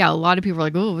time where, a lot of people were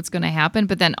like, oh, what's going to happen?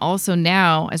 But then also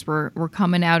now, as we're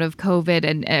coming out of COVID,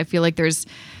 and I feel like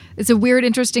it's a weird,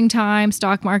 interesting time.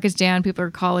 Stock market's down. People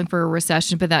are calling for a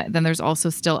recession, but then there's also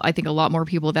still, I think, a lot more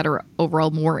people that are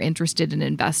overall more interested in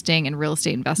investing and real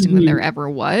estate investing than there ever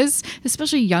was,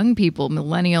 especially young people,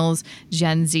 millennials,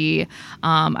 Gen Z.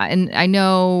 And I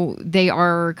know they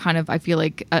are kind of, I feel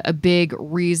like, a big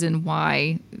reason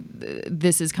why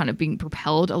this is kind of being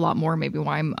propelled a lot more, maybe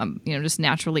why I'm just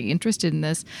naturally interested in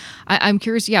this. I'm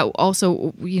curious,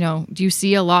 also, do you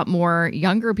see a lot more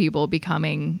younger people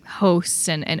becoming hosts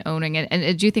and owning it?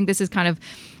 And do you think this is kind of,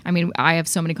 I mean, I have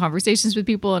so many conversations with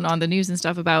people and on the news and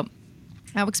stuff about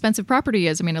how expensive property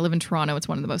is. I mean, I live in Toronto. It's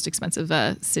one of the most expensive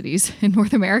cities in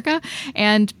North America.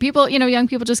 And people, young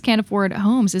people just can't afford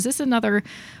homes. Is this another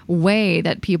way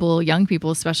that young people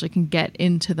especially, can get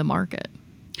into the market?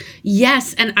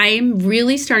 Yes. And I'm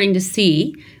really starting to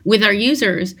see with our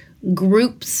users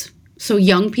groups, so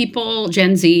young people,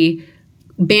 Gen Z,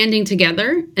 banding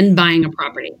together and buying a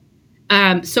property.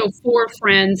 So 4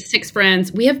 friends, 6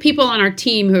 friends. We have people on our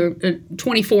team who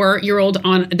 24-year-old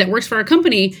that works for our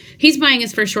company. He's buying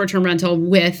his first short-term rental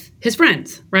with his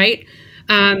friends, right?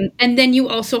 And then you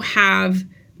also have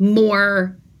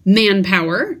more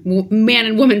manpower, man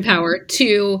and woman power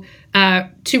to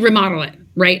remodel it,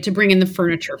 right? To bring in the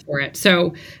furniture for it.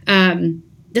 So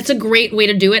that's a great way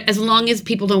to do it, as long as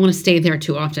people don't want to stay there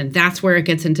too often. That's where it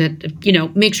gets into,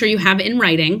 make sure you have it in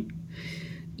writing.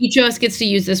 Each of us gets to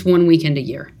use this 1 weekend a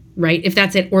year, right? If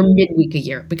that's it, or midweek a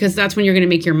year, because that's when you're going to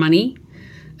make your money.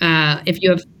 If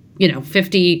you have,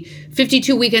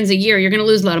 52 weekends a year, you're going to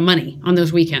lose a lot of money on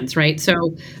those weekends, right? So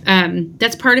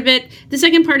that's part of it. The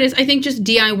second part is, I think, just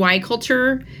DIY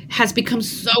culture has become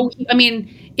so, I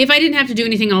mean, if I didn't have to do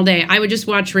anything all day, I would just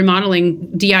watch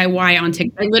remodeling DIY on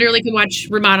TikTok. I literally could watch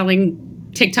remodeling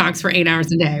TikToks for 8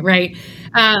 hours a day, right?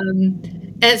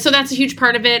 And so that's a huge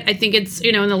part of it. I think it's,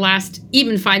 in the last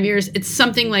even 5 years, it's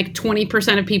something like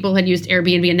 20% of people had used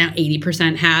Airbnb, and now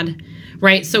 80% had,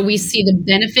 right? So we see the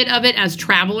benefit of it as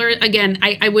travelers. Again,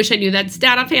 I wish I knew that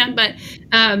stat offhand, but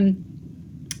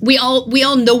we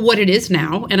all know what it is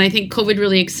now. And I think COVID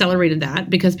really accelerated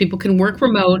that, because people can work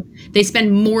remote. They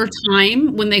spend more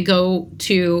time when they go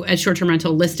to a short-term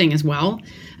rental listing as well.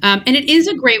 And it is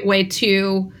a great way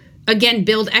to, again,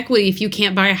 build equity if you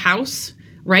can't buy a house,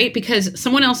 right? Because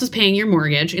someone else is paying your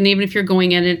mortgage. And even if you're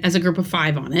going in it as a group of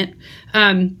 5 on it,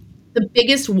 the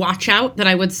biggest watch out that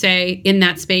I would say in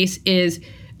that space is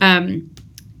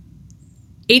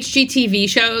HGTV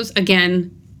shows.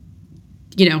 Again,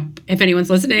 if anyone's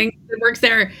listening that works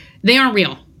there, they aren't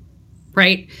real,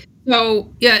 right?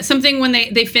 So something when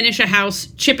they finish a house,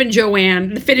 Chip and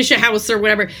Joanne finish a house or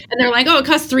whatever, and they're like, oh, it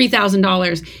costs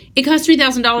 $3,000. It costs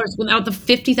 $3,000 without the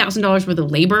 $50,000 worth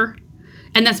of labor.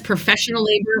 And that's professional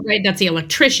labor, right? That's the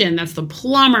electrician, that's the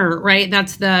plumber, right?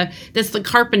 That's the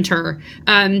carpenter.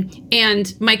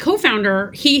 And my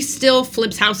co-founder, he still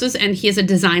flips houses, and he has a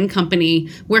design company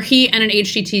where he and an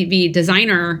HGTV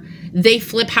designer, they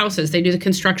flip houses. They do the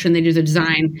construction, they do the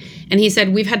design. And he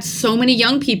said, we've had so many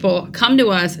young people come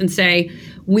to us and say,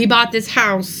 we bought this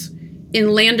house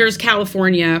in Landers,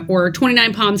 California, or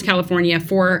 29 Palms, California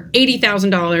for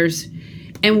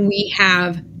 $80,000, and we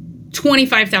have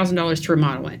 $25,000 to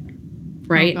remodel it,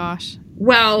 right? Oh gosh.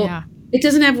 Well, yeah. It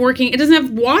doesn't have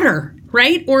water,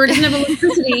 right? Or it doesn't have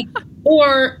electricity,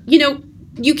 or,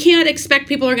 you can't expect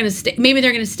people are going to stay. Maybe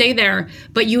they're going to stay there,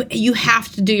 but you have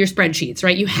to do your spreadsheets,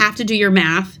 right? You have to do your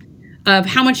math of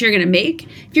how much you're going to make.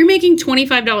 If you're making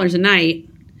 $25 a night,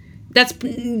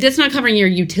 that's not covering your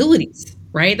utilities,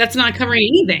 right? That's not covering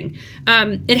anything.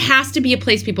 It has to be a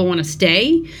place people want to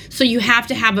stay. So you have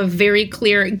to have a very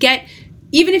clear,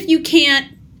 even if you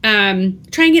can't,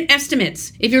 try and get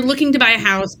estimates. If you're looking to buy a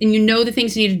house and you know the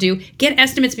things you need to do, get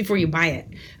estimates before you buy it.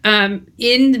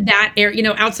 In that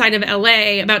area, outside of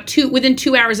LA, within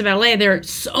 2 hours of LA, there are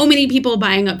so many people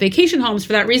buying up vacation homes.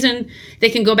 For that reason, they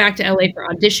can go back to LA for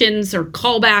auditions or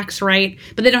callbacks, right?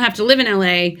 But they don't have to live in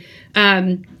LA.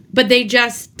 But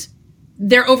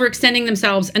they're overextending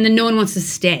themselves, and then no one wants to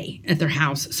stay at their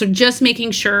house. So just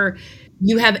making sure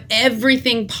you have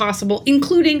everything possible,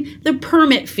 including the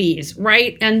permit fees,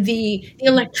 right? And the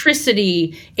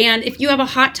electricity. And if you have a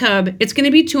hot tub, it's going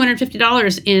to be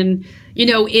 $250 in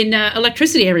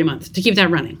electricity every month to keep that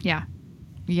running. Yeah.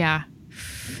 Yeah.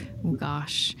 Oh,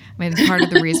 gosh. I mean, it's part of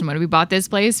the reason when we bought this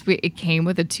place, it came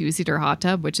with a 2-seater hot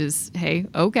tub, which is, hey,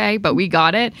 okay, but we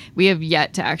got it. We have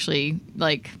yet to actually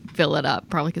fill it up,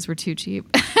 probably because we're too cheap.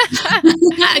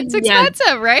 It's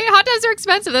expensive, right? Hot tubs are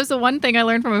expensive. That's the one thing I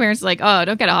learned from my parents. Oh,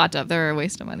 don't get a hot tub. They're a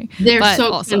waste of money. They're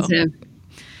so expensive.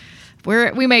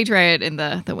 We may try it in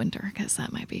the winter because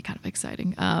that might be kind of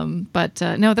exciting. But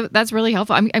no, that's really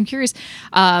helpful. I'm curious,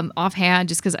 offhand,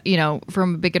 just because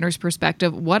from a beginner's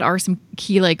perspective, what are some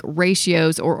key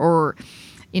ratios or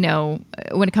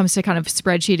when it comes to kind of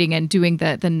spreadsheeting and doing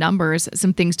the numbers,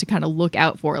 some things to kind of look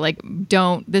out for?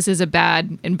 This is a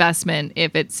bad investment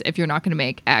if you're not going to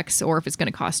make X, or if it's going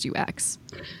to cost you X.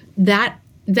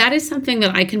 That is something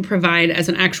that I can provide as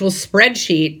an actual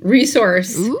spreadsheet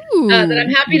resource that I'm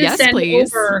happy to send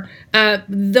over.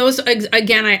 Those,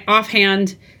 again,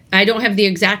 I don't have the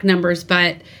exact numbers,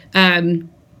 but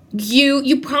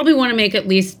you probably want to make at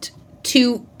least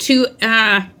two.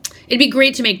 It'd be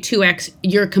great to make 2x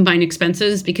your combined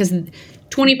expenses, because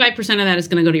 25% of that is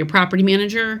going to go to your property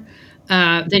manager.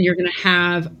 Then you're going to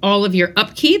have all of your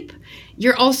upkeep.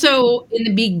 You're also, in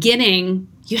the beginning,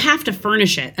 you have to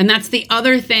furnish it. And that's the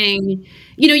other thing.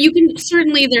 You can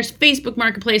certainly, there's Facebook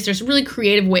Marketplace. There's really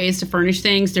creative ways to furnish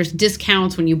things. There's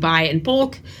discounts when you buy in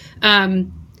bulk.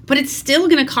 But it's still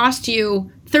going to cost you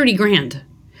 $30,000,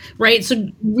 right? So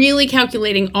really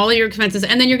calculating all of your expenses,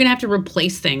 and then you're going to have to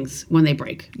replace things when they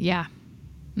break. Yeah.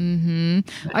 Mm-hmm.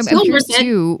 I'm curious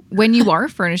too, when you are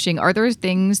furnishing, are there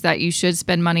things that you should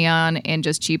spend money on and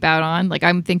just cheap out on?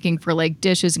 I'm thinking for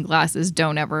dishes and glasses,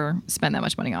 don't ever spend that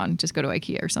much money on. Just go to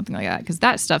IKEA or something like that, because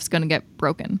that stuff's going to get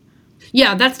broken.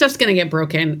 Yeah, that stuff's going to get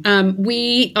broken.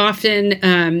 We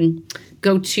often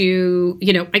go to,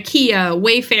 IKEA,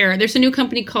 Wayfair. There's a new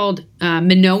company called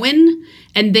Minoan,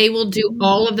 and they will do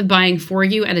all of the buying for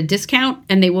you at a discount,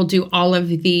 and they will do all of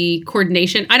the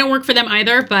coordination. I don't work for them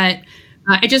either, but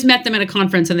I just met them at a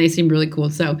conference and they seem really cool.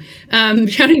 So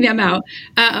shouting them out.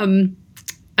 And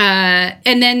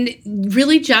then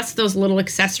really just those little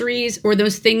accessories or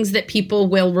those things that people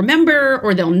will remember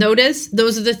or they'll notice.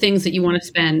 Those are the things that you want to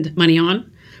spend money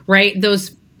on, right?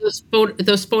 Those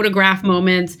photograph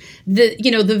moments, the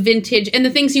vintage, and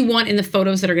the things you want in the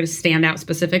photos that are going to stand out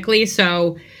specifically.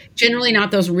 So generally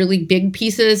not those really big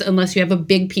pieces, unless you have a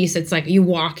big piece that's you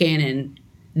walk in and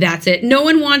that's it.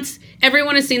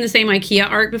 Everyone has seen the same IKEA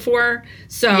art before.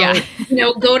 So,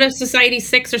 go to Society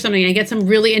 6 or something and get some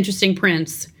really interesting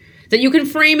prints that you can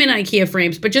frame in IKEA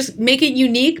frames, but just make it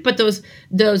unique. But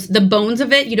the bones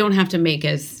of it, you don't have to make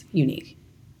as unique.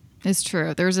 It's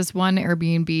true. There was this one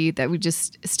Airbnb that we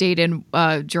just stayed in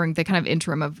during the kind of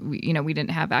interim of, we didn't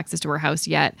have access to our house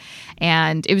yet.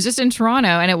 And it was just in Toronto,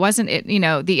 and it wasn't,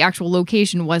 the actual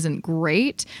location wasn't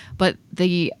great, but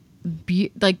the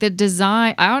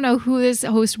design, I don't know who this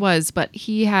host was, but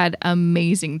he had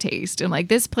amazing taste, and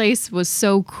this place was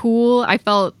so cool. I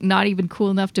felt not even cool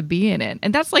enough to be in it,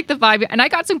 and that's the vibe. And I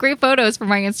got some great photos for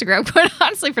my Instagram, quite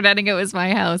honestly, pretending it was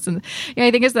my house. And I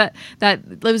think it's that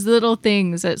those little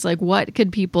things. It's what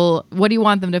do you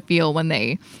want them to feel when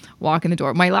they walk in the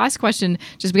door? My last question,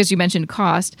 just because you mentioned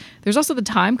cost, there's also the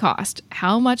time cost.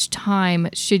 How much time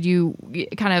should you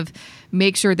kind of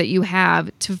make sure that you have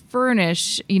to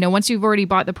furnish, once you've already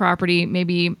bought the property,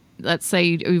 maybe let's say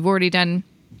you've already done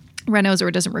renos or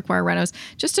it doesn't require renos,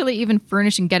 just to even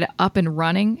furnish and get it up and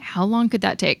running? How long could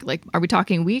that take? Are we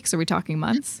talking weeks? Are we talking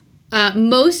months?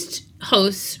 Most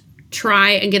hosts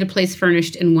try and get a place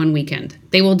furnished in one weekend.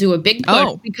 They will do a big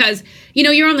push because,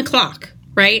 you're on the clock,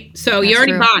 right? So you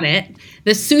already bought it.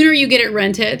 The sooner you get it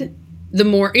rented, the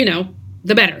more,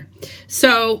 the better.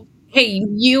 So, hey,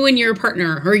 you and your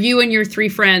partner or you and your 3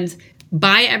 friends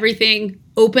buy everything,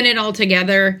 open it all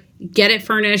together, get it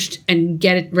furnished, and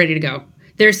get it ready to go.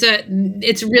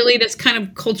 It's really this kind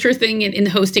of culture thing in the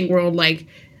hosting world. Like,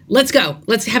 let's go,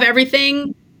 let's have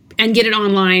everything and get it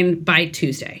online by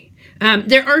Tuesday.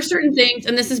 There are certain things,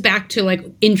 and this is back to like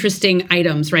interesting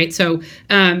items, right? So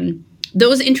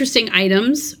those interesting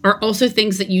items are also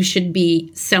things that you should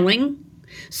be selling.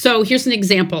 So here's an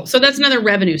example. So that's another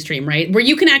revenue stream, right? Where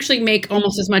you can actually make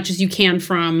almost as much as you can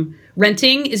from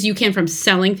renting as you can from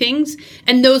selling things.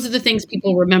 And those are the things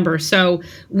people remember. So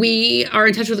we are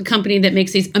in touch with a company that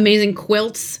makes these amazing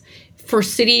quilts for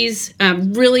cities,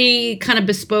 really kind of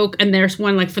bespoke. And there's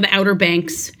one like for the Outer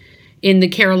Banks in the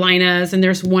Carolinas, and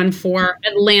there's one for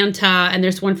Atlanta, and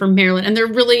there's one for Maryland. And they're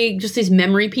really just these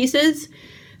memory pieces.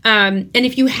 And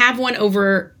if you have one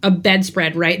over a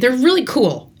bedspread, right, they're really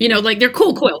cool, like they're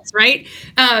cool quilts, right?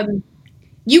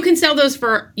 You can sell those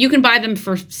you can buy them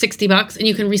for $60 and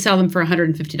you can resell them for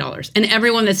 $150. And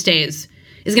everyone that stays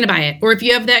is going to buy it. Or if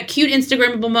you have that cute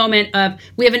Instagrammable moment of,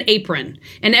 we have an apron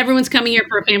and everyone's coming here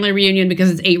for a family reunion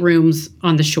because it's 8 rooms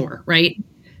on the shore, right?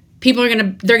 People they're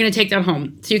going to take that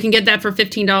home. So you can get that for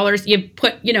 $15. You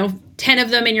put, 10 of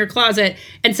them in your closet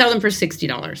and sell them for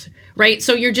 $60, right?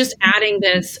 So you're just adding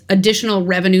this additional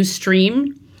revenue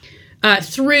stream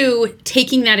through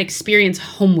taking that experience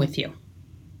home with you.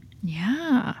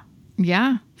 Yeah.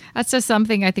 Yeah. That's just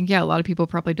something I think, a lot of people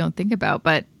probably don't think about.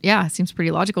 But yeah, it seems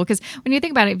pretty logical. Because when you think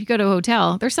about it, if you go to a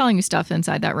hotel, they're selling you stuff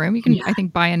inside that room. You can, I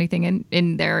think, buy anything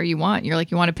in there you want. You're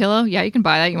like, you want a pillow? Yeah, you can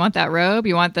buy that. You want that robe?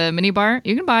 You want the mini bar?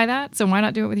 You can buy that. So why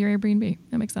not do it with your Airbnb?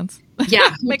 That makes sense.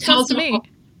 Yeah. Makes sense to me.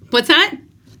 What's that?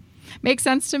 Makes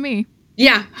sense to me.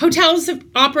 Yeah. Hotels have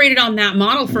operated on that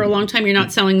model for a long time. You're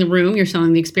not selling the room, you're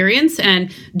selling the experience.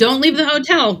 And don't leave the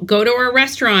hotel. Go to our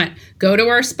restaurant, go to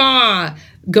our spa,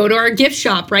 go to our gift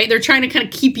shop, right? They're trying to kind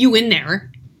of keep you in there.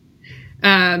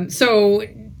 So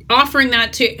offering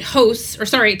that to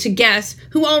to guests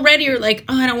who already are like,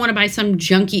 oh, I don't want to buy some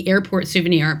junky airport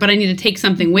souvenir, but I need to take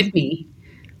something with me,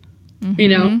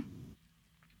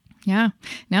 Yeah.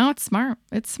 No, it's smart.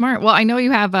 It's smart. Well, I know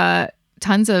you have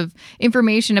tons of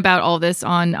information about all this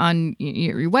on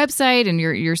your website and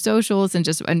your socials,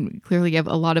 and clearly you have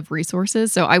a lot of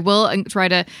resources. So I will try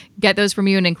to get those from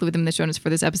you and include them in the show notes for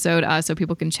this episode, so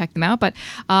people can check them out. But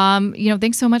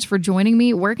thanks so much for joining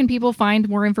me. Where can people find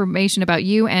more information about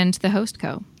you and The Host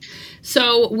Co?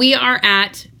 So we are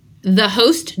at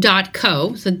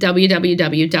thehost.co, so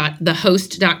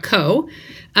www.thehost.co,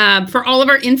 for all of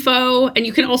our info. And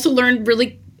you can also learn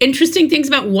really interesting things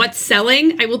about what's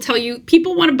selling. I will tell you,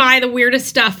 people want to buy the weirdest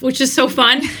stuff, which is so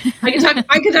fun. I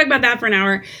could talk about that for an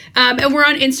hour. And we're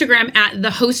on Instagram at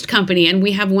The Host Company, and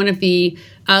we have one of the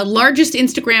largest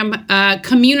Instagram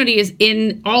communities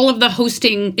in all of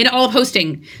hosting.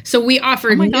 So we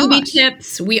offer newbie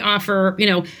tips. We offer,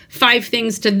 5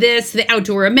 things to this, the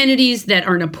outdoor amenities that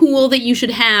are in a pool that you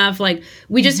should have. Like,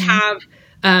 we just have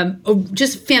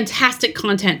just fantastic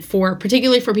content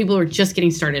particularly for people who are just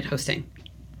getting started hosting.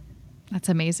 That's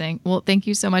amazing. Well, thank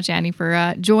you so much, Annie,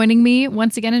 for joining me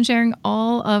once again and sharing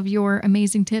all of your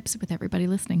amazing tips with everybody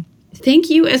listening. Thank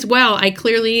you as well. I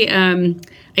clearly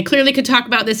could talk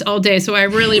about this all day, so I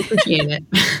really appreciate it.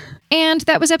 And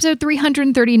that was episode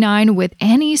 339 with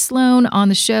Annie Sloan on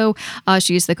the show.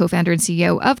 She is the co-founder and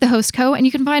CEO of The Host Co. And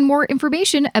you can find more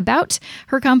information about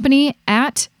her company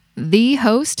at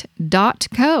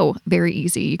thehost.co. Very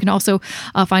easy. You can also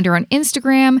find her on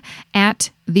Instagram at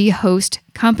The Host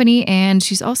Company, and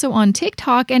she's also on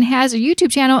TikTok and has a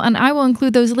YouTube channel, and I will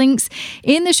include those links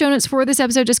in the show notes for this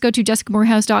episode. Just go to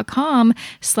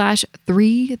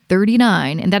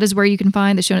jessicamorehouse.com/339, and that is where you can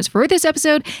find the show notes for this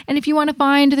episode. And if you want to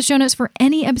find the show notes for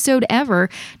any episode ever,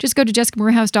 just go to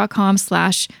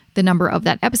jessicamorehouse.com/the number of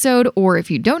that episode. Or if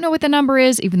you don't know what the number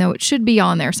is, even though it should be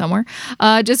on there somewhere,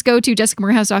 just go to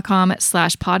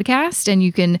jessicamorehouse.com/podcast, and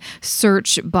you can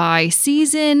search by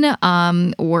season,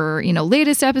 or,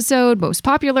 latest episode, most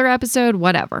popular episode,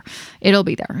 whatever. It'll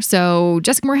be there. So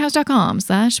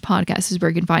jessicamorehouse.com/podcast is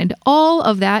where you can find all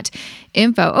of that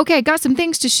info. Okay, got some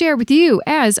things to share with you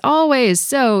as always.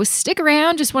 So stick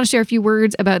around. Just want to share a few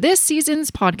words about this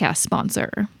season's podcast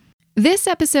sponsor. This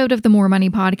episode of the More Money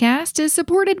Podcast is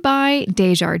supported by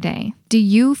Desjardins. Do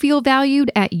you feel valued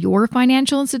at your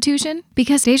financial institution?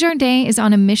 Because Desjardins is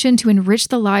on a mission to enrich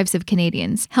the lives of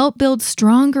Canadians, help build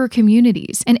stronger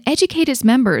communities, and educate its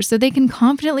members so they can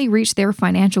confidently reach their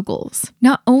financial goals.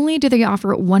 Not only do they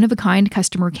offer one-of-a-kind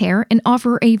customer care and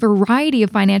offer a variety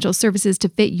of financial services to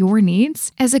fit your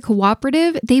needs, as a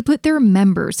cooperative, they put their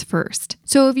members first.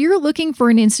 So if you're looking for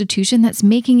an institution that's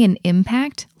making an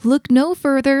impact, look no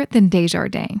further than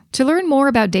Desjardins. To learn more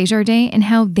about Desjardins and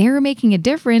how they're making a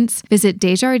difference, visit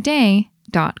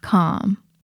Desjardins.com.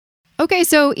 Okay,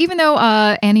 so even though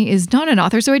Annie is not an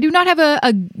author, so I do not have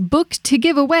a book to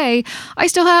give away, I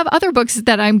still have other books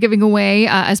that I'm giving away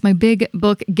as my big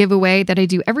book giveaway that I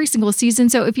do every single season.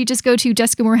 So if you just go to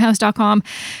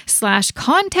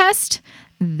jessicamorehouse.com/contest,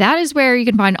 that is where you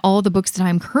can find all the books that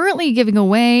I'm currently giving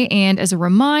away. And as a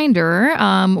reminder,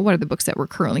 what are the books that we're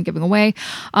currently giving away?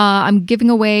 I'm giving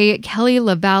away Kelly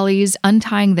LaValle's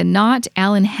Untying the Knot,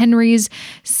 Alan Henry's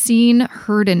Seen,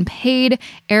 Heard, and Paid,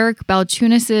 Eric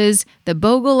Balchunas' The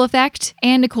Bogle Effect,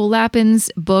 and Nicole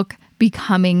Lappin's book,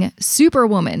 Becoming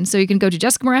Superwoman. So you can go to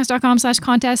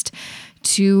jessicamorehouse.com/contest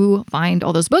to find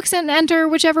all those books and enter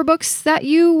whichever books that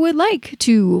you would like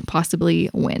to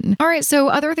possibly win. All right, so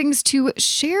other things to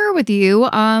share with you.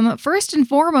 First and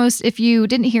foremost, if you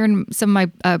didn't hear in some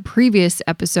of my previous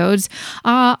episodes,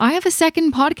 I have a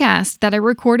second podcast that I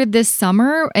recorded this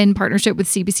summer in partnership with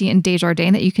CBC and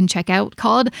Desjardins that you can check out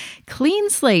called Clean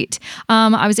Slate.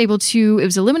 I was able to, it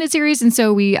was a limited series, and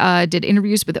so we did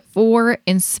interviews with 4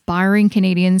 inspiring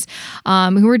Canadians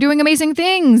who are doing amazing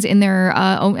things in their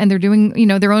own, and they're doing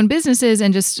their own businesses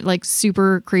and just like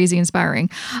super crazy inspiring.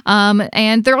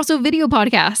 And they're also video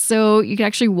podcasts, so you can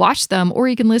actually watch them or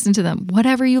you can listen to them,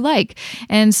 whatever you like.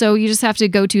 And so you just have to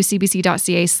go to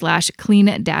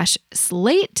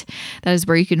cbc.ca/clean-slate. That is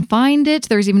where you can find it.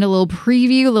 There's even a little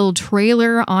preview, a little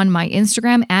trailer on my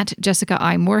Instagram at Jessica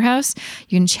I. Morehouse.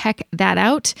 You can check that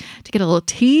out to get a little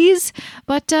tease.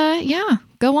 But yeah,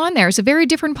 go on there. It's a very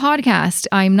different podcast.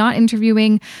 I'm not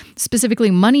interviewing specifically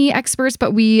money experts,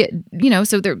 but we,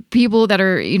 so they're people that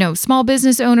are, small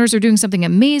business owners are doing something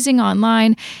amazing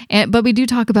online, but we do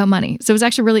talk about money. So it's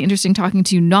actually really interesting talking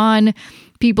to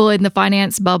non-people in the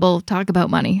finance bubble talk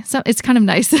about money. So it's kind of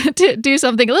nice to do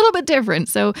something a little bit different.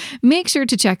 So make sure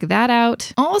to check that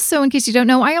out. Also, in case you don't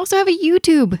know, I also have a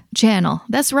YouTube channel.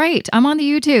 That's right. I'm on the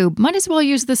YouTube. Might as well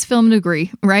use this film degree,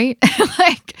 right?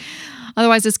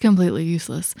 Otherwise, it's completely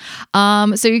useless.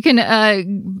 So you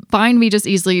can find me just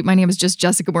easily. My name is just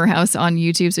Jessica Morehouse on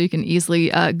YouTube, so you can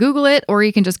easily Google it, or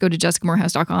you can just go to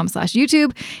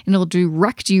jessicamorehouse.com/YouTube, and it'll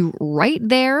direct you right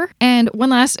there. And one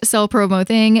last self-promo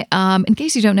thing. In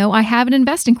case you don't know, I have an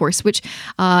investing course, which,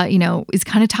 is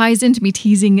kind of ties into me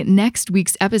teasing next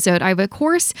week's episode. I have a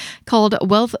course called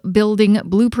Wealth Building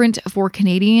Blueprint for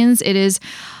Canadians. It is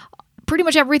pretty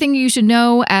much everything you should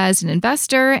know as an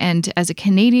investor and as a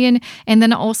Canadian. And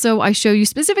then also I show you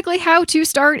specifically how to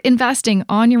start investing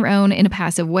on your own in a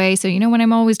passive way. So, when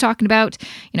I'm always talking about,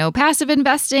 passive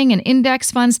investing and index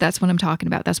funds, that's what I'm talking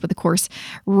about. That's what the course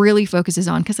really focuses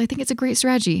on, because I think it's a great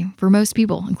strategy for most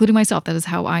people, including myself. That is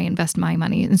how I invest my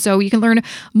money. And so you can learn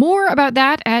more about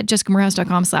that at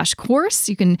jessicamorehouse.com/course.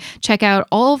 You can check out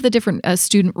all of the different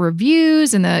student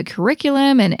reviews and the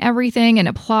curriculum and everything and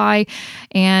apply.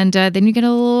 And then you get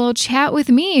a little chat with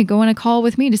me, go on a call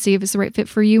with me to see if it's the right fit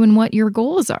for you and what your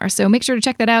goals are. So make sure to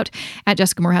check that out at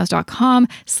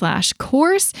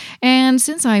jessicamorehouse.com/course. And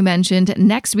since I mentioned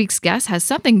next week's guest has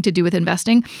something to do with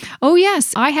investing, oh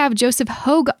yes, I have Joseph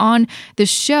Hogue on the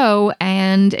show.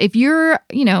 And if you're,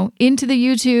 into the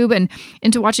YouTube and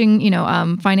into watching,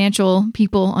 financial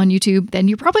people on YouTube, then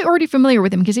you're probably already familiar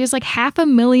with him because he has like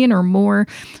 500,000 or more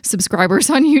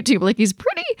subscribers on YouTube. Like he's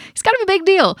kind of a big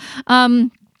deal.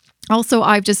 Also,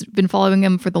 I've just been following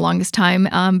him for the longest time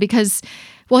because,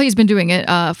 he's been doing it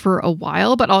for a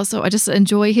while, but also I just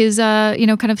enjoy his,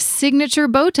 kind of signature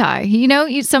bow tie.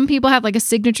 Some people have like a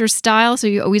signature style, so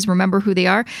you always remember who they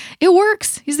are. It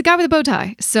works. He's the guy with the bow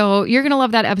tie. So you're going to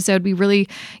love that episode. We really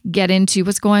get into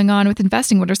what's going on with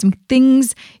investing. What are some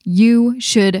things you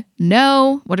should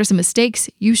know? What are some mistakes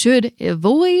you should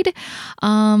avoid?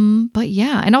 But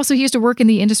yeah, and also he used to work in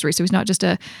the industry, so he's not just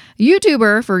a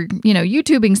YouTuber for,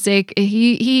 YouTubing's sake.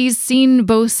 He's seen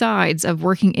both sides of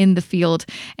working in the field.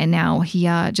 And now he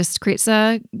just creates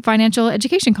financial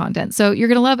education content. So you're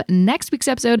going to love next week's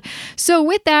episode. So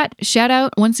with that, shout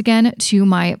out once again to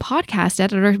my podcast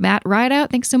editor, Matt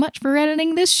Rideout. Thanks so much for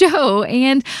editing this show.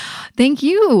 And thank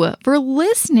you for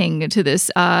listening to this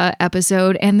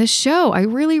episode and the show. I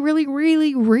really, really,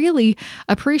 really, really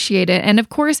appreciate it. And of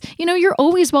course, you're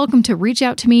always welcome to reach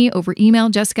out to me over email,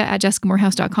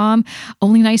 jessica@jessicamorehouse.com.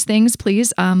 Only nice things,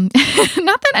 please. Not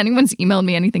that anyone's emailed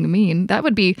me anything mean. That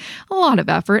would be a lot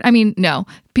of effort. I mean, no,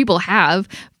 people have,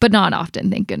 but not often,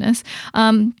 thank goodness.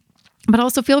 But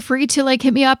also feel free to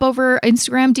hit me up over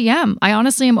Instagram DM. I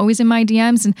honestly am always in my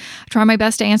DMs and try my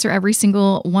best to answer every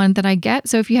single one that I get.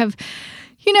 So if you have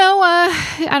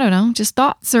I don't know, just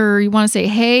thoughts, or you want to say,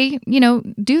 hey,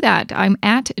 do that. I'm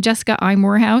at Jessica I.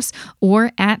 Morehouse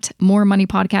or at More Money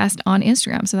Podcast on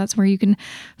Instagram. So that's where you can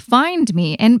find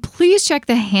me. And please check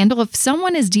the handle. If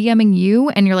someone is DMing you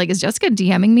and you're like, is Jessica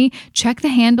DMing me? Check the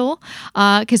handle,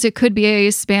 because it could be a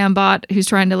spam bot who's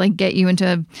trying to get you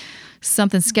into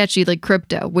something sketchy like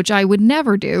crypto, which I would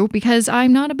never do because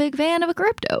I'm not a big fan of a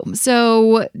crypto.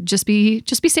 So just be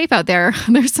safe out there.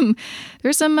 There's some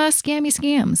scammy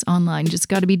scams online. Just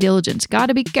got to be diligent. Got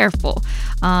to be careful.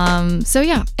 So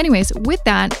yeah. Anyways, with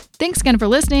that, thanks again for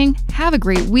listening. Have a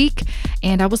great week,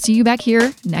 and I will see you back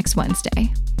here next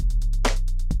Wednesday.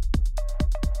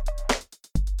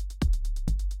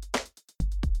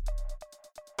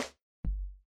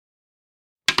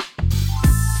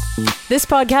 This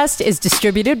podcast is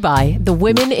distributed by the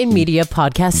Women in Media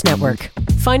Podcast Network.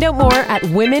 Find out more at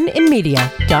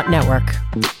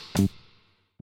womeninmedia.network.